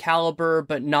starting caliber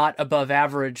but not above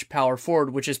average power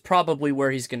forward, which is probably where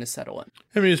he's going to settle in.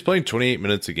 I mean, he's playing 28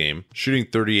 minutes a game, shooting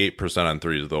 38% on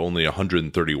threes, though only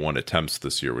 131 attempts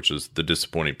this year, which is the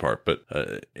disappointing part. But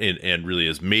and really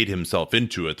has made himself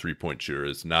into a 3-point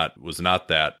shooter. Was not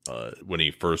that when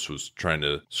he first was trying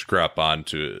to scrap on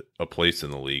to a place in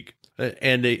the league.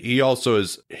 And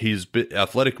he's been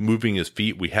athletic, moving his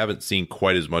feet. We haven't seen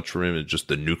quite as much from him as just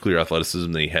the nuclear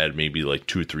athleticism that he had maybe like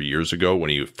 2 or 3 years ago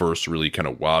when he first really kind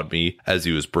of wowed me as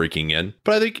he was breaking in.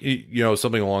 But I think,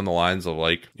 something along the lines of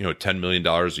like, $10 million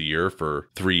a year for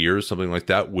 3 years, something like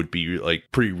that would be like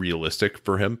pretty realistic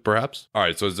for him, perhaps. All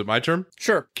right. So is it my turn?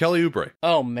 Sure. Kelly Oubre.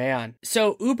 Oh, man.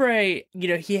 So Oubre,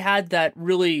 he had that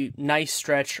really nice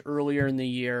stretch earlier in the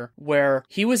year where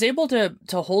he was able to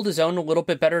hold his own a little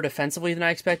bit better defensively than I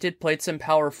expected, played some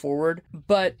power forward.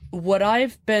 But what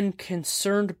I've been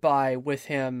concerned by with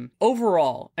him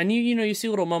overall, and you see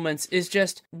little moments, is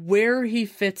just where he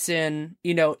fits in,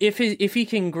 if he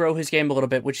can grow his game a little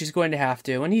bit, which he's going to have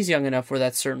to, and he's young enough where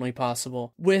that's certainly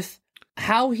possible, with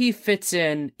how he fits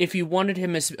in if you wanted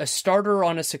him as a starter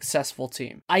on a successful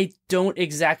team. I don't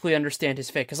exactly understand his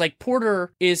fit, because like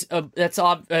Porter is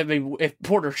if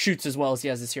Porter shoots as well as he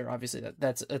has this year, obviously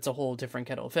that's a whole different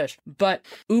kettle of fish. But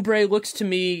Oubre looks to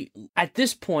me at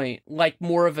this point like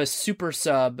more of a super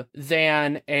sub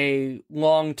than a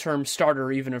long-term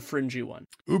starter, even a fringy one.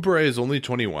 Oubre is only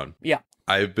 21. Yeah.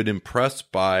 I've been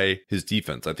impressed by his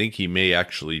defense. I think he may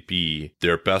actually be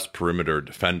their best perimeter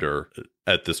defender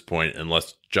at this point,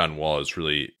 unless John Wall is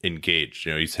really engaged.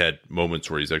 He's had moments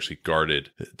where he's actually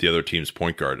guarded the other team's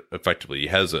point guard effectively. He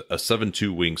has a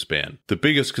 7'2" wingspan. The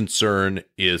biggest concern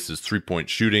is his three-point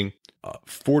shooting.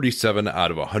 47 out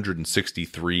of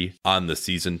 163 on the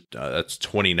season. That's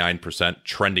 29%,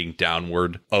 trending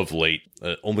downward of late.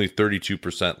 Only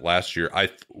 32% last year. I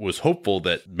was hopeful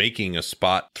that making a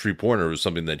spot three-pointer was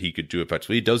something that he could do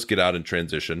effectively. He does get out in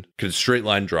transition, can straight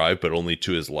line drive, but only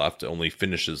to his left, only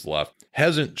finishes left.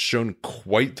 Hasn't shown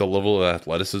quite the level of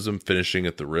athleticism finishing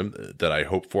at the rim that I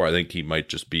hope for. I think he might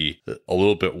just be a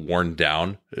little bit worn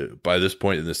down by this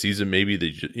point in the season. Maybe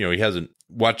he hasn't.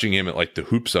 Watching him at like the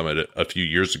Hoop Summit a few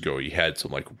years ago, he had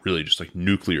some like really just like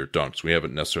nuclear dunks. We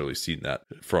haven't necessarily seen that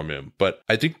from him. But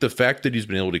I think the fact that he's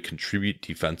been able to contribute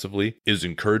defensively is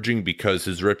encouraging, because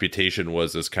his reputation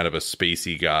was as kind of a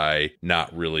spacey guy,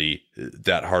 not really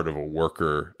that hard of a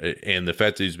worker. And the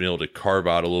fact that he's been able to carve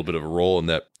out a little bit of a role in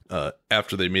that.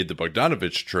 After they made the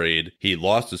Bogdanovich trade, he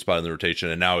lost his spot in the rotation,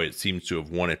 and now it seems to have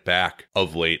won it back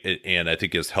of late, and I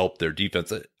think has helped their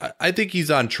defense. I think he's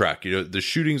on track. The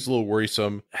shooting's a little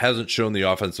worrisome, hasn't shown the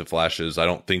offensive flashes. I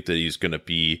don't think that he's going to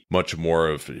be much more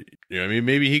of,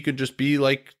 maybe he could just be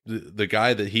like the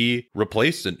guy that he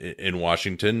replaced in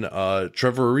Washington,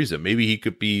 Trevor Ariza. Maybe he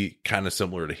could be kind of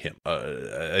similar to him.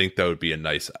 I think that would be a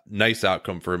nice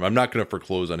outcome for him. I'm not going to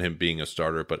foreclose on him being a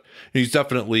starter, but he's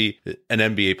definitely an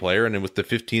NBA player. And with the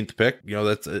 15th pick,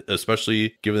 that's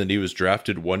especially given that he was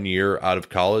drafted 1 year out of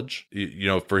college,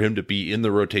 for him to be in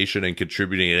the rotation and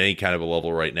contributing at any kind of a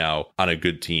level right now on a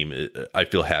good team, I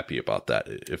feel happy about that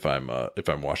if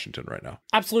I'm Washington right now.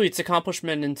 Absolutely. It's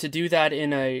accomplishment. And to do that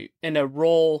in a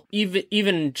role,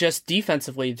 even just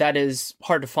defensively, that is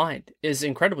hard to find, is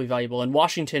incredibly valuable. And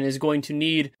Washington is going to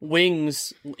need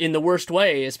wings in the worst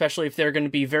way, especially if they're going to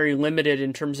be very limited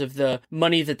in terms of the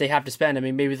money that they have to spend. I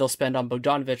mean, maybe they'll spend on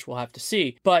Bogdanovich. We'll have to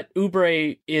see. But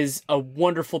Oubre is a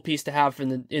wonderful piece to have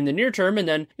in the near term. And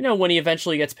then, when he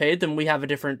eventually gets paid, then we have a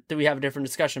different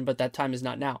discussion, but that time is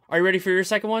not now. Are you ready for your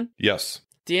second one? Yes.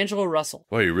 D'Angelo Russell.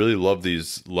 Well, you really love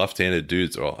these left-handed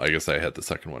dudes. Well, I guess I had the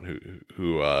second one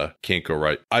who can't go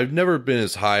right. I've never been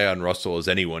as high on Russell as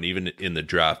anyone, even in the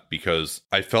draft, because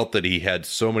I felt that he had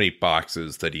so many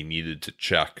boxes that he needed to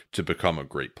check to become a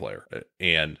great player.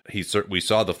 And we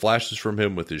saw the flashes from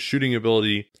him with his shooting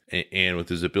ability and with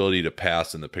his ability to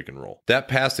pass in the pick and roll. That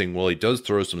passing, while he does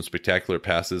throw some spectacular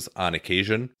passes on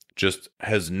occasion, just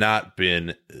has not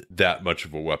been that much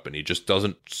of a weapon. He just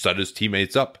doesn't set his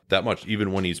teammates up that much,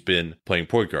 even when he's been playing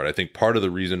point guard. I think part of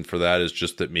the reason for that is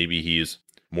just that maybe he's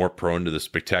more prone to the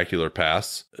spectacular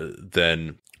pass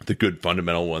than the good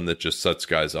fundamental one that just sets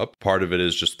guys up. Part of it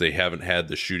is just they haven't had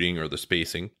the shooting or the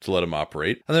spacing to let him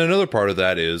operate. And then another part of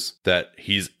that is that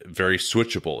he's very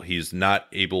switchable. He's not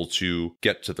able to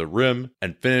get to the rim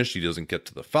and finish. He doesn't get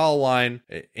to the foul line,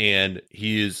 and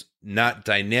he is not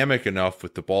dynamic enough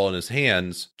with the ball in his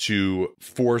hands to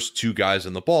force two guys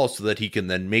on the ball so that he can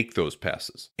then make those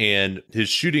passes. And his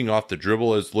shooting off the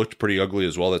dribble has looked pretty ugly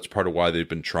as well. That's part of why they've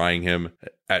been trying him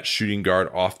at shooting guard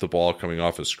off the ball, coming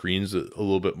off of screens a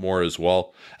little bit more as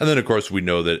well. And then, of course, we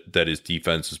know that his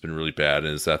defense has been really bad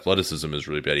and his athleticism is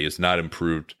really bad. He has not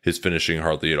improved his finishing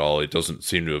hardly at all. It doesn't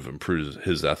seem to have improved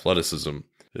his athleticism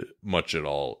much at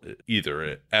all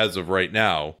either. As of right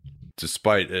now,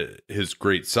 despite his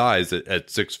great size at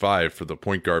 6'5" for the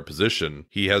point guard position,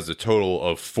 he has a total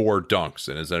of 4 dunks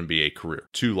in his NBA career.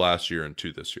 2 last year and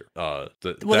 2 this year.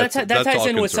 That ties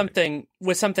in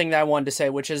with something that I wanted to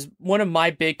say, which is one of my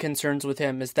big concerns with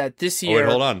him is that this year... Oh, wait,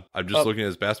 hold on. I'm just looking at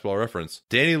his Basketball Reference.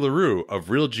 Danny LaRue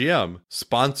of Real GM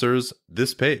sponsors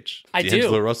this page.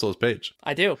 D'Angelo Russell's page.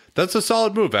 I do. That's a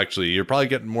solid move, actually. You're probably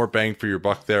getting more bang for your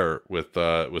buck there with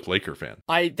Laker fan.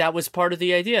 That was part of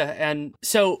the idea. And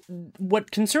so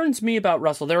what concerns me about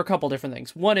Russell, there are a couple different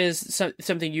things. One is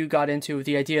something you got into with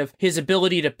the idea of his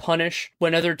ability to punish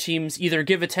when other teams either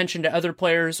give attention to other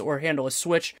players or handle a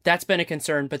switch. That's been a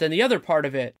concern. But then the other part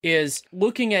of it is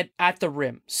looking at the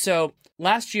rim. So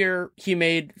last year, he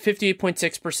made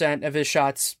 58.6% of his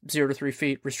shots 0 to 3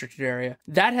 feet restricted area.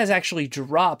 That has actually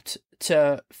dropped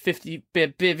to 50,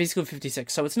 basically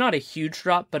 56. So it's not a huge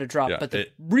drop, but a drop. Yeah, but the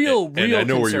real and I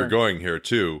know concern, where you're going here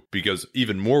too, because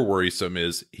even more worrisome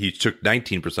is he took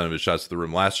 19% of his shots to the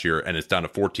rim last year, and it's down to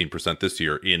 14% this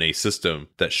year in a system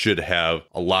that should have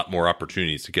a lot more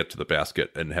opportunities to get to the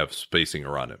basket and have spacing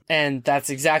around him. And that's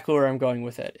exactly where I'm going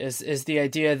with it, is the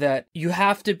idea that you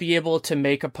have to be able to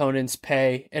make opponents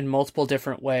pay in multiple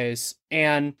different ways.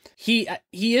 And he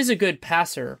is a good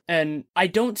passer, and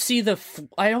I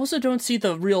also don't see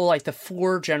the real, like, the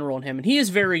floor general in him. And he is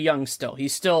very young still.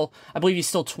 I believe he's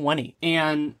still 20,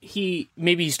 and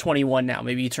maybe he's 21 now.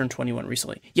 Maybe he turned 21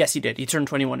 recently. Yes, he did. He turned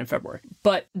 21 in February.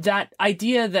 But that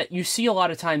idea that you see a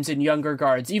lot of times in younger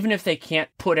guards, even if they can't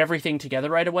put everything together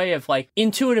right away, of like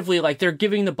intuitively, like they're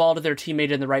giving the ball to their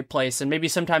teammate in the right place, and maybe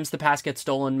sometimes the pass gets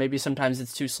stolen, maybe sometimes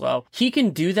it's too slow. He can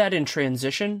do that in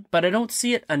transition, but I don't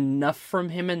see it enough from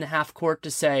him in the half court to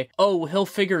say, oh, he'll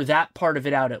figure that part of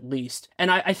it out at least.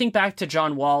 And I think back to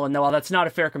John Wall, and while that's not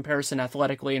a fair comparison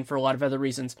athletically and for a lot of other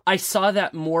reasons, I saw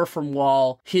that more from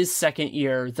Wall his second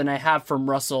year than I have from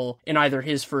Russell in either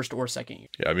his first or second year.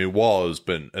 Yeah, I mean, Wall has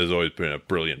always been a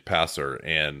brilliant passer,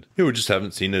 and we just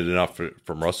haven't seen it enough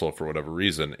from Russell for whatever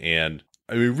reason. And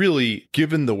I mean, really,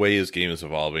 given the way his game is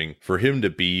evolving, for him to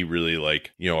be really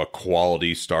like, a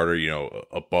quality starter,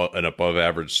 an above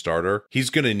average starter, he's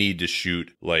going to need to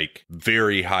shoot like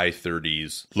very high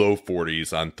 30s, low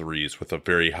 40s on threes with a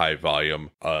very high volume.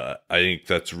 I think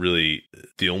that's really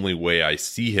the only way I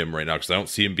see him right now, because I don't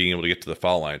see him being able to get to the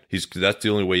foul line. That's the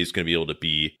only way he's going to be able to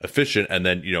be efficient, and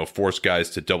then, force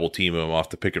guys to double team him off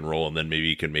the pick and roll, and then maybe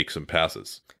he can make some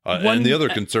passes. And the other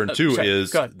concern too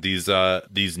is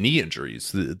these knee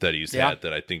injuries that he's had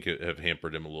that I think have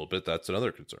hampered him a little bit. That's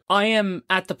another concern. I am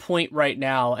at the point right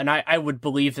now, and I would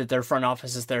believe that their front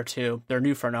office is there too, their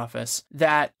new front office,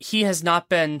 that he has not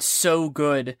been so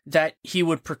good that he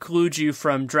would preclude you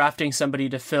from drafting somebody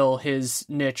to fill his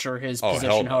niche or his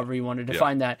position, however you want to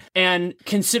define that. And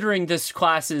considering this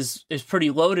class is pretty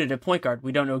loaded at point guard,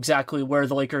 we don't know exactly where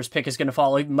the Lakers pick is going to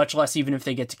fall, much less even if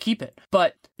they get to keep it.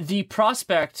 But the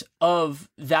prospect of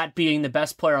that being the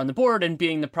best player on the board and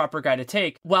being the proper guy to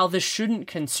take, while this shouldn't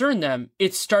concern them,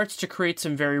 it starts to create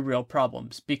some very real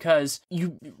problems, because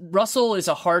Russell is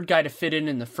a hard guy to fit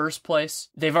in the first place.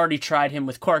 They've already tried him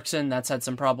with Clarkson. That's had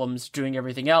some problems doing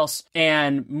everything else,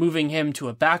 and moving him to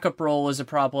a backup role is a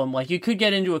problem. Like, you could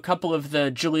get into a couple of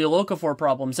the Jahlil Okafor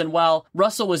problems, and while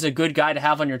Russell is a good guy to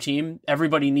have on your team,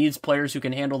 everybody needs players who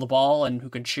can handle the ball and who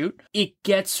can shoot. It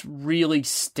gets really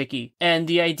sticky, and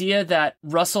the idea that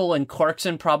Russell and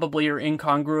Clarkson probably are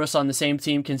incongruous on the same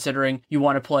team, considering you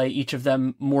want to play each of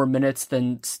them more minutes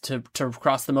than to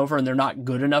cross them over, and they're not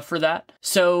good enough for that.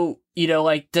 So,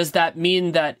 does that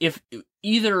mean that if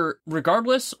either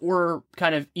regardless or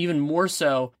kind of even more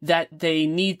so, that they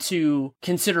need to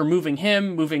consider moving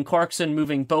him, moving Clarkson,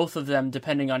 moving both of them,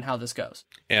 depending on how this goes?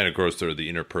 And of course, there are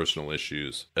the interpersonal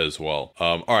issues as well.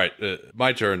 All right,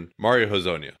 my turn. Mario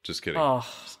Hezonja. Just kidding. Oh,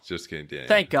 just kidding, Danny.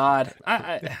 Thank God.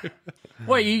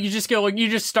 Wait, you're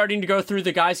just starting to go through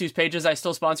the guys whose pages I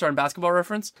still sponsor on Basketball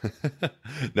Reference?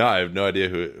 No, I have no idea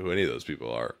who any of those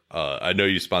people are. I know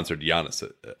you sponsored Giannis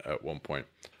at one point.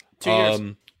 2 years.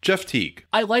 Jeff Teague.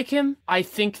 I like him. I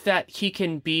think that he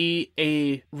can be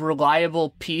a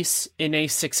reliable piece in a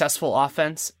successful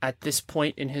offense at this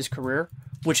point in his career,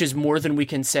 which is more than we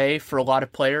can say for a lot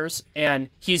of players. And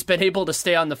he's been able to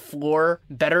stay on the floor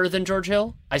better than George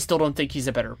Hill. I still don't think he's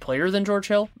a better player than George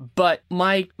Hill. But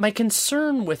my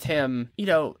concern with him,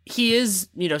 he is,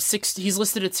 he's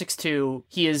listed at 6'2".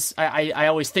 He is, I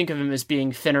always think of him as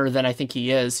being thinner than I think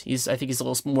he is. I think he's a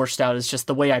little more stout. It's just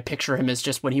the way I picture him is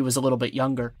just when he was a little bit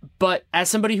younger. But as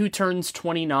somebody who turns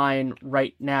 29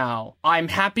 right now, I'm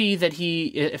happy that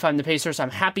if I'm the Pacers, I'm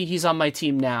happy he's on my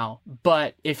team now.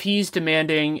 But if he's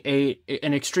demanding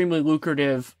an extremely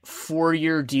lucrative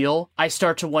 4-year deal, I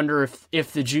start to wonder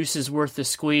if the juice is worth the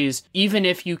squeeze, even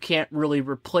if you can't really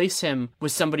replace him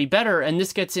with somebody better. And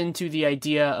this gets into the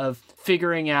idea of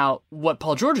figuring out what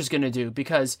Paul George is going to do,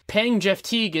 because paying Jeff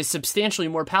Teague is substantially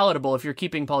more palatable if you're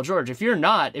keeping Paul George. If you're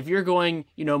not, if you're going,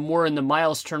 more in the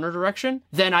Miles Turner direction,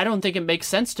 then I don't think it makes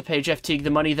sense to pay Jeff Teague the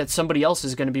money that somebody else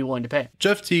is going to be willing to pay.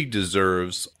 Jeff Teague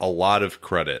deserves a lot of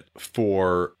credit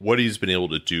for what he's been able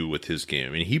to do with his game.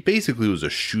 I mean, he basically was a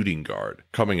shooting guard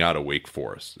coming out of Wake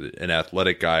Forest, an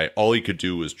athletic guy. All he could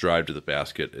do was drive to the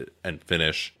basket and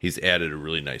finish. He's added a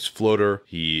really nice floater.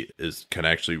 He can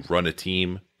actually run a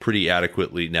team pretty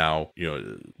adequately now.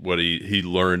 What he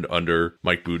learned under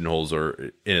Mike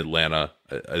Budenholzer in Atlanta,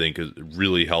 I think has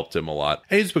really helped him a lot.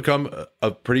 And he's become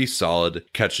a pretty solid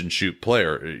catch and shoot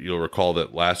player. You'll recall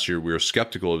that last year we were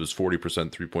skeptical of his 40%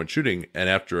 3-point shooting. And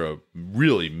after a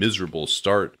really miserable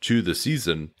start to the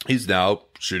season, he's now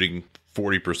shooting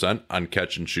 40% on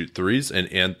catch and shoot threes and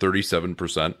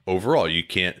 37% overall.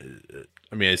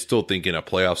 I still think in a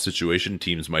playoff situation,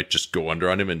 teams might just go under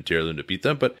on him and dare them to beat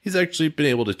them, but he's actually been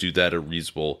able to do that a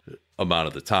reasonable amount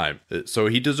of the time. So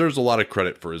he deserves a lot of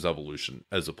credit for his evolution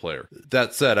as a player.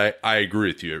 That said, I agree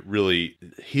with you.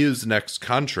 His next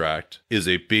contract is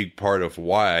a big part of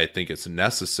why I think it's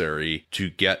necessary to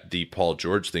get the Paul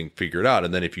George thing figured out.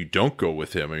 And then if you don't go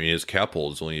with him, his cap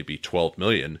hold is only going to be $12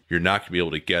 million. You're not going to be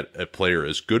able to get a player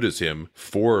as good as him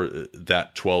for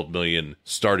that $12 million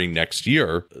starting next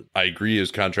year. I agree his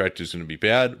contract is going to be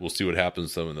bad. We'll see what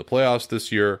happens to him in the playoffs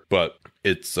this year, but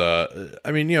it's,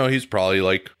 he's probably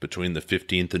like between the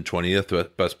 15th and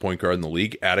 20th best point guard in the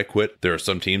league. Adequate. There are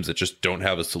some teams that just don't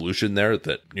have a solution there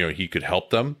that, he could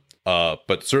help them.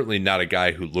 But certainly not a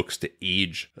guy who looks to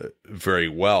age very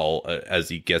well as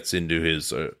he gets into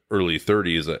his early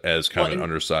 30s as kind of an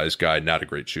undersized guy, not a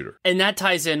great shooter. And that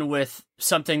ties in with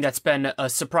something that's been a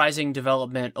surprising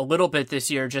development a little bit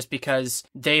this year, just because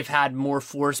they've had more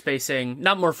floor spacing,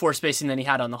 not more floor spacing than he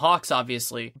had on the Hawks,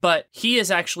 obviously, but he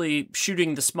is actually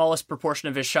shooting the smallest proportion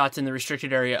of his shots in the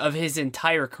restricted area of his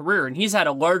entire career. And he's had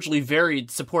a largely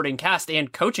varied supporting cast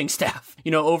and coaching staff,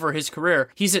 over his career.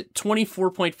 He's at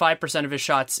 24.5% of his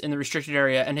shots in the restricted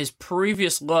area, and his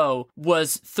previous low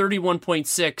was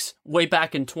 31.6 way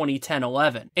back in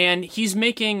 2010-11. And he's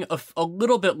making a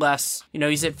little bit less,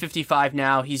 he's at 55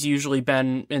 now. He's usually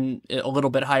been in a little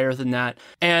bit higher than that.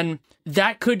 And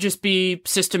that could just be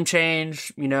system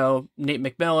change. Nate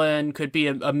McMillan, could be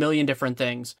a million different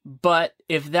things. But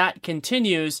if that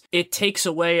continues, it takes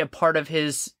away a part of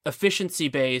his efficiency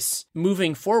base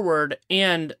moving forward.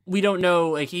 And we don't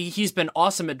know, he's been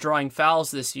awesome at drawing fouls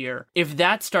this year. If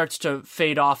that starts to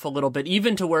fade off a little bit,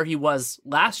 even to where he was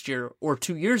last year or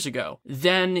 2 years ago,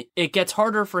 then it gets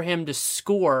harder for him to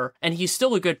score. And he's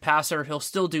still a good passer. He'll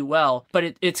still do well.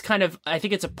 But it's kind of, I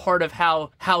think it's a part of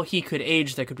how he could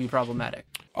age that could be problematic.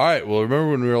 All right. Well,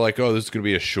 remember when we were like, oh, this is going to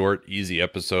be a short, easy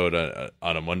episode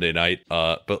on a Monday night.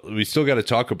 But we still got to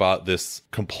talk about this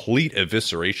complete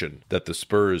evisceration that the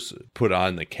Spurs put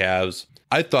on the Cavs.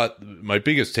 I thought my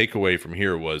biggest takeaway from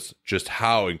here was just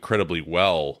how incredibly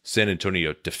well San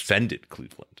Antonio defended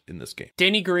Cleveland in this game.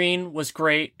 Danny Green was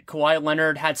great. Kawhi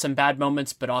Leonard had some bad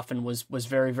moments, but often was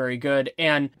very, very good.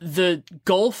 And the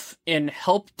gulf in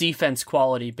help defense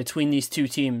quality between these two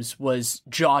teams was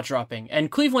jaw-dropping.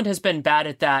 And Cleveland has been bad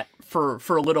at that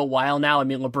for a little while now.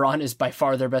 LeBron is by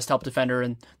far their best help defender,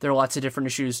 and there are lots of different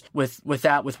issues with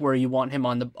that, with where you want him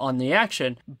on the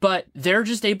action. But they're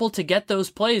just able to get those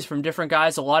plays from different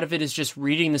guys. A lot of it is just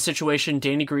reading the situation.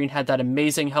 Danny Green had that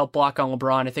amazing help block on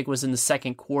LeBron. I think it was in the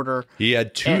second quarter. He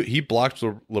had two. He blocked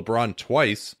LeBron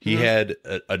twice. He had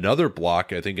another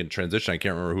block, I think, in transition. I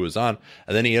can't remember who was on.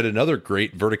 And then he had another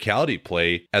great verticality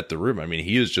play at the rim.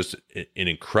 He is just an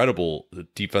incredible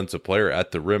defensive player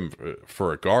at the rim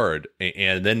for a guard.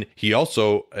 And then he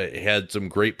also had some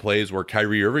great plays where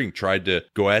Kyrie Irving tried to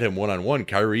go at him one-on-one.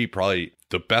 Kyrie probably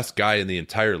the best guy in the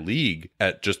entire league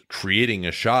at just creating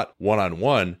a shot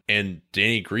one-on-one, and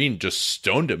Danny Green just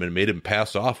stoned him and made him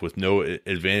pass off with no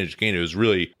advantage gain. It was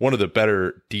really one of the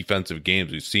better defensive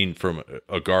games we've seen from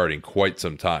a guard in quite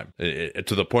some time, to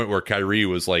the point where Kyrie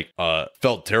was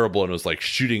felt terrible and was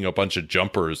shooting a bunch of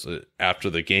jumpers after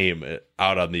the game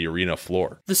out on the arena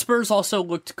floor. The Spurs also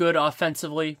looked good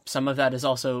offensively. Some of that is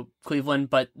also Cleveland,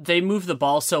 but they move the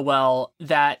ball so well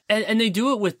that, and they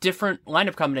do it with different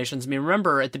lineup combinations.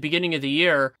 Remember at the beginning of the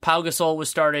year, Pau Gasol was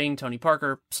starting, Tony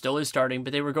Parker still is starting,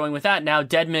 but they were going with that. Now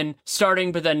Dedmon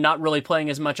starting, but then not really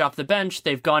playing as much off the bench.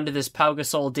 They've gone to this Pau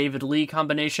Gasol, David Lee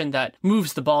combination that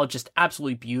moves the ball just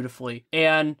absolutely beautifully.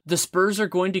 And the Spurs are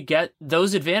going to get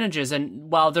those advantages. And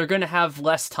while they're going to have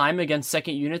less time against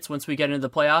second units once we get into the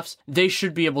playoffs, they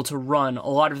should be able to run a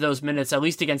lot of those minutes, at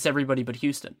least against everybody but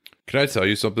Houston. Can I tell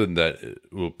you something that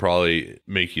will probably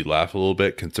make you laugh a little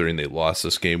bit, considering they lost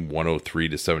this game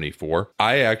 103-74?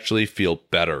 I actually feel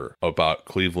better about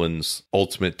Cleveland's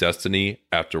ultimate destiny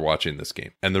after watching this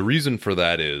game. And the reason for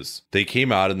that is they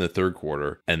came out in the third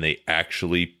quarter and they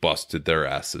actually busted their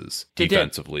asses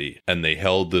defensively. And they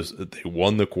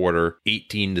won the quarter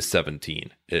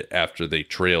 18-17. After they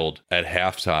trailed at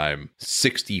halftime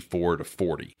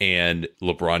 64-40. And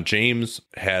LeBron James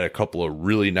had a couple of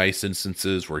really nice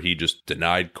instances where he just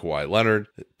denied Kawhi Leonard.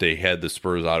 They had the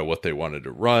Spurs out of what they wanted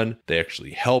to run. They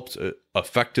actually helped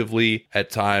effectively at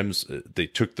times. They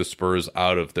took the Spurs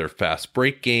out of their fast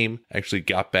break game, actually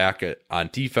got back on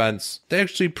defense. They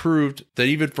actually proved that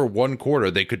even for one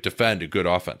quarter, they could defend a good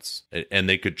offense and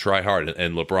they could try hard.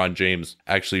 And LeBron James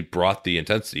actually brought the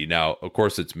intensity. Now, of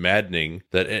course, it's maddening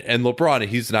that, and LeBron,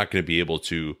 he's not going to be able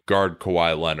to guard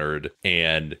Kawhi Leonard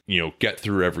and, get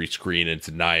through every screen and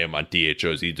deny him on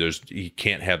DHOs. He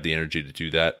can't have the energy to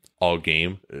do that all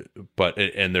game.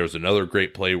 And there's another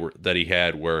great play that he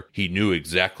had where he knew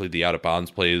exactly the out of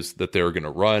bounds plays that they were going to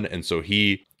run. And so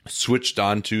he switched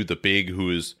onto the big who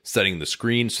is setting the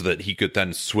screen so that he could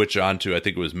then switch onto, I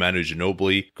think it was Manu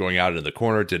Ginobili going out in the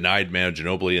corner, denied Manu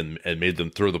Ginobili and made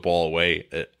them throw the ball away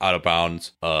out of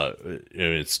bounds.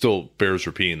 It still bears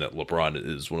repeating that LeBron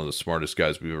is one of the smartest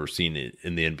guys we've ever seen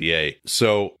in the NBA.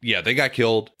 So yeah, they got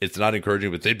killed. It's not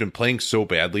encouraging, but they've been playing so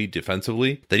badly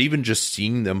defensively that even just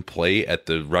seeing them play at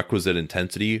the requisite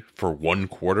intensity for one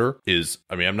quarter is,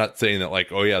 I'm not saying that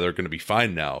like, oh yeah, they're going to be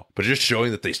fine now, but just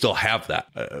showing that they still have that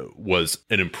was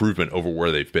an improvement over where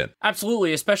they've been.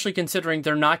 Absolutely, especially considering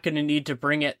they're not going to need to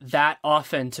bring it that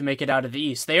often to make it out of the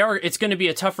East. It's going to be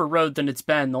a tougher road than it's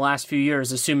been the last few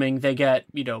years, assuming they get,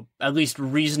 at least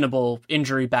reasonable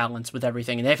injury balance with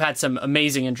everything. And they've had some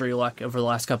amazing injury luck over the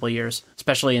last couple of years,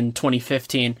 especially in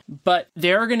 2015. But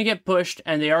they are going to get pushed,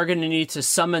 and they are going to need to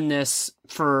summon this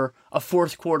for a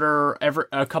fourth quarter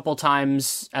a couple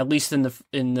times, at least in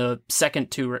the second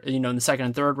two, in the second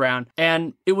and third round.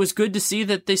 And it was good to see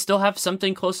that they still have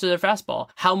something close to their fastball.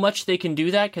 How much they can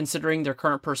do that, considering their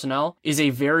current personnel, is a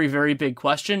very, very big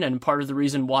question, and part of the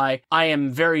reason why I am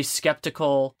very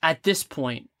skeptical at this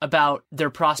point about their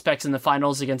prospects in the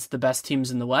finals against the best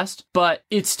teams in the West. But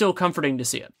it's still comforting to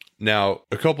see it. Now,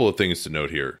 a couple of things to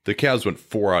note here. The Cavs went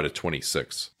 4 out of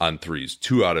 26 on threes,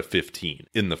 2 out of 15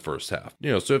 in the first half.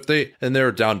 So if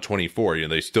they're down 24,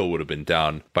 they still would have been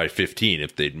down by 15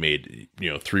 if they'd made,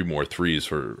 3 more threes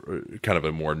for kind of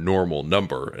a more normal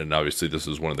number. And obviously this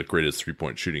is one of the greatest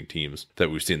 3-point shooting teams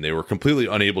that we've seen. They were completely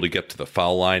unable to get to the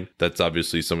foul line. That's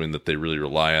obviously something that they really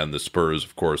rely on. The Spurs,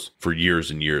 of course, for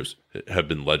years and years have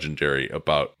been legendary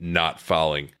about not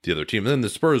fouling the other team. And then the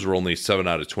Spurs were only 7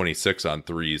 out of 26 on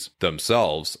threes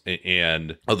themselves.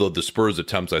 And although the Spurs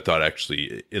attempts, I thought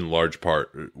actually in large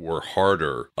part were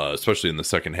harder, especially in the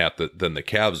second half than the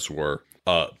Cavs were.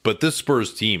 But this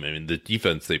Spurs team, the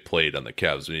defense they played on the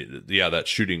Cavs, that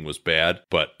shooting was bad,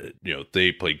 but,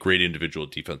 they played great individual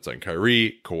defense on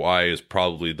Kyrie. Kawhi is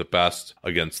probably the best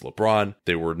against LeBron.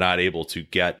 They were not able to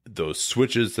get those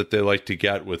switches that they like to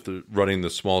get with running the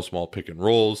small pick and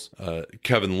rolls.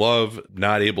 Kevin Love,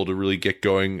 not able to really get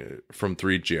going from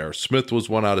three. J.R. Smith was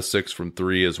 1 out of 6 from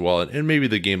three as well. And maybe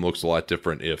the game looks a lot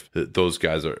different if those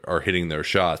guys are hitting their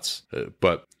shots.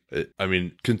 But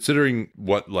considering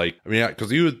what,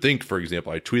 because you would think, for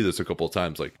example, I tweeted this a couple of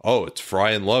times, oh, it's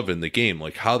Fry and Love in the game.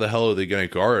 How the hell are they going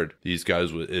to guard these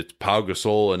guys? It's Pau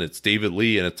Gasol and it's David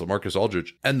Lee and it's LaMarcus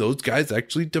Aldridge. And those guys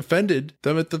actually defended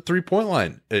them at the 3-point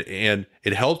line. And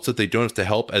it helps that they don't have to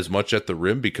help as much at the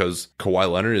rim because Kawhi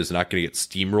Leonard is not going to get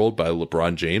steamrolled by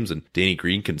LeBron James, and Danny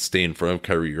Green can stay in front of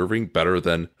Kyrie Irving better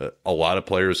than a lot of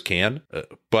players can.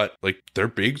 But their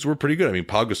bigs were pretty good.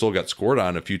 Pau Gasol got scored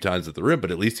on a few times at the rim, but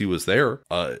at least he was there.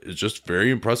 It's just very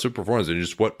impressive performance, and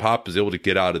just what Pop is able to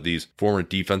get out of these former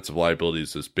defensive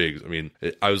liabilities as bigs.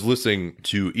 I was listening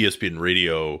to ESPN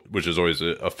Radio, which is always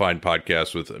a fine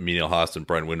podcast with Emil Haas and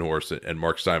Brian Windhorst and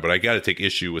Mark Stein, but I got to take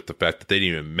issue with the fact that they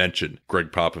didn't even mention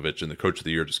Greg Popovich in the Coach of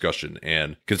the Year discussion.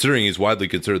 And considering he's widely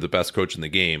considered the best coach in the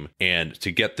game, and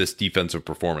to get this defensive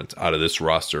performance out of this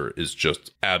roster is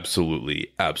just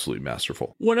absolutely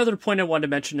masterful. One other point I wanted to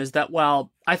mention is that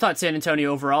while I thought San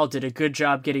Antonio overall did a good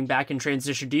job getting back in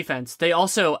transition defense, they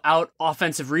also out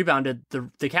offensive rebounded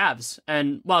the Cavs.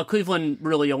 And while Cleveland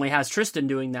really only has Tristan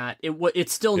doing that,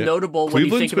 it's still notable when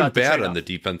you think about the Cleveland's been bad on the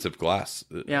defensive glass,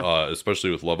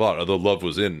 especially with Love out. Although Love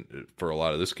was in for a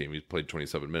lot of this game, he played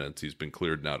 27 minutes. He's been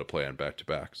cleared now to play on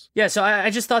back-to-backs. Yeah, so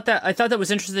I just thought that was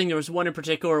interesting. There was one in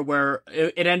particular where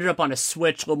it ended up on a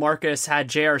switch. LaMarcus had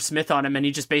J.R. Smith on him, and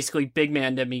he just basically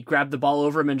big-manned him. He grabbed the ball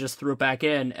over him and just threw it back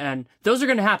in. And those are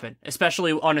going to happen,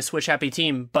 especially on a switch-happy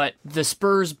team. But the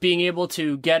Spurs being able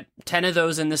to get 10 of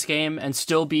those in this game and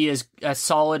still be as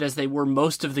solid as they were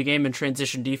most of the game in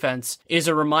transition defense is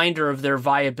a reminder of their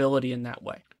viability in that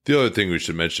way. The other thing we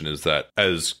should mention is that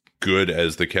as good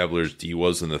as the Cavaliers D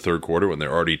was in the third quarter when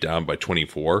they're already down by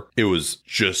 24. It was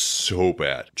just so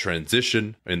bad.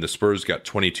 Transition, and the Spurs got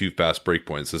 22 fast break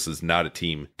points. This is not a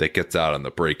team that gets out on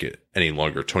the break any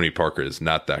longer. Tony Parker is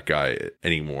not that guy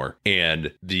anymore.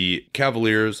 And the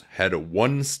Cavaliers had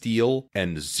 1 steal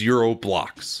and 0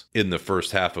 blocks in the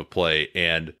first half of play,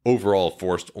 and overall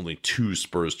forced only 2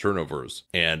 Spurs turnovers.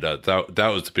 And that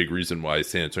was the big reason why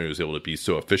San Antonio was able to be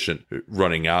so efficient,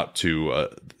 running out to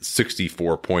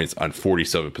 64 points on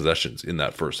 47 possessions in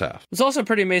that first half. It's also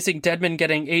pretty amazing Dedmon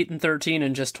getting 8 and 13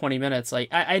 in just 20 minutes. Like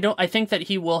I think that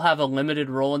he will have a limited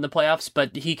role in the playoffs,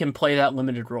 but he can play that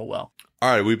limited role well. All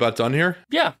right, we about done here?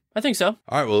 Yeah, I think so.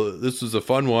 All right, well, this was a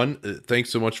fun one. Thanks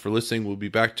so much for listening. We'll be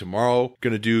back tomorrow.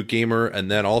 Going to do Gamer,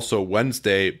 and then also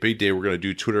Wednesday, big day, we're going to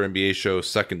do Twitter NBA show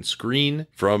Second Screen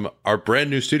from our brand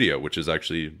new studio, which is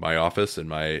actually my office in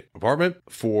my apartment,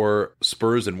 for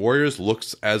Spurs and Warriors.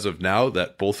 Looks as of now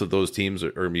that both of those teams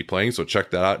are going to be playing, so check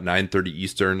that out, 9:30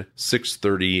 Eastern,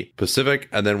 6:30 Pacific,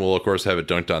 and then we'll, of course, have it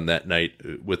dunked on that night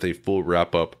with a full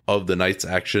wrap-up of the night's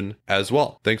action as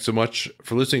well. Thanks so much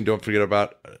for listening. Don't forget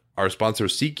about our sponsor,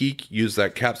 SeatGeek. Use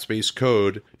that CapSpace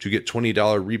code to get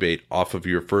 $20 rebate off of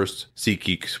your first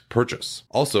SeatGeek purchase.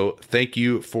 Also, thank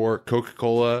you for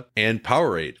Coca-Cola and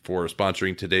Powerade for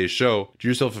sponsoring today's show. Do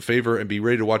yourself a favor and be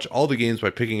ready to watch all the games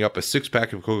by picking up a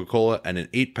 6-pack of Coca-Cola and an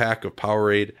 8-pack of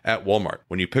Powerade at Walmart.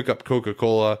 When you pick up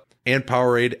Coca-Cola and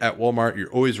Powerade at Walmart,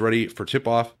 you're always ready for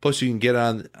tip-off. Plus, you can get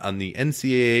on the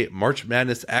NCAA March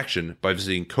Madness action by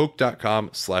visiting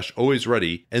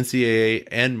coke.com/alwaysready. NCAA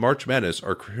and March Madness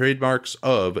are trademarks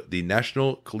of the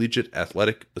National Collegiate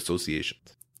Athletic Association.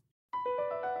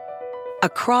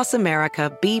 Across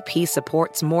America, BP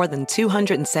supports more than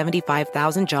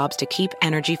 275,000 jobs to keep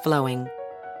energy flowing.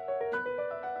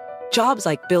 Jobs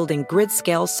like building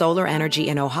grid-scale solar energy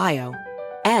in Ohio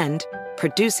and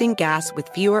producing gas with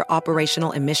fewer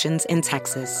operational emissions in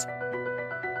Texas.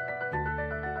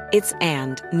 It's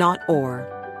and, not or.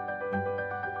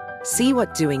 See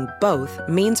what doing both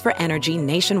means for energy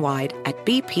nationwide at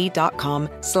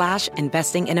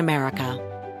bp.com/investing in America.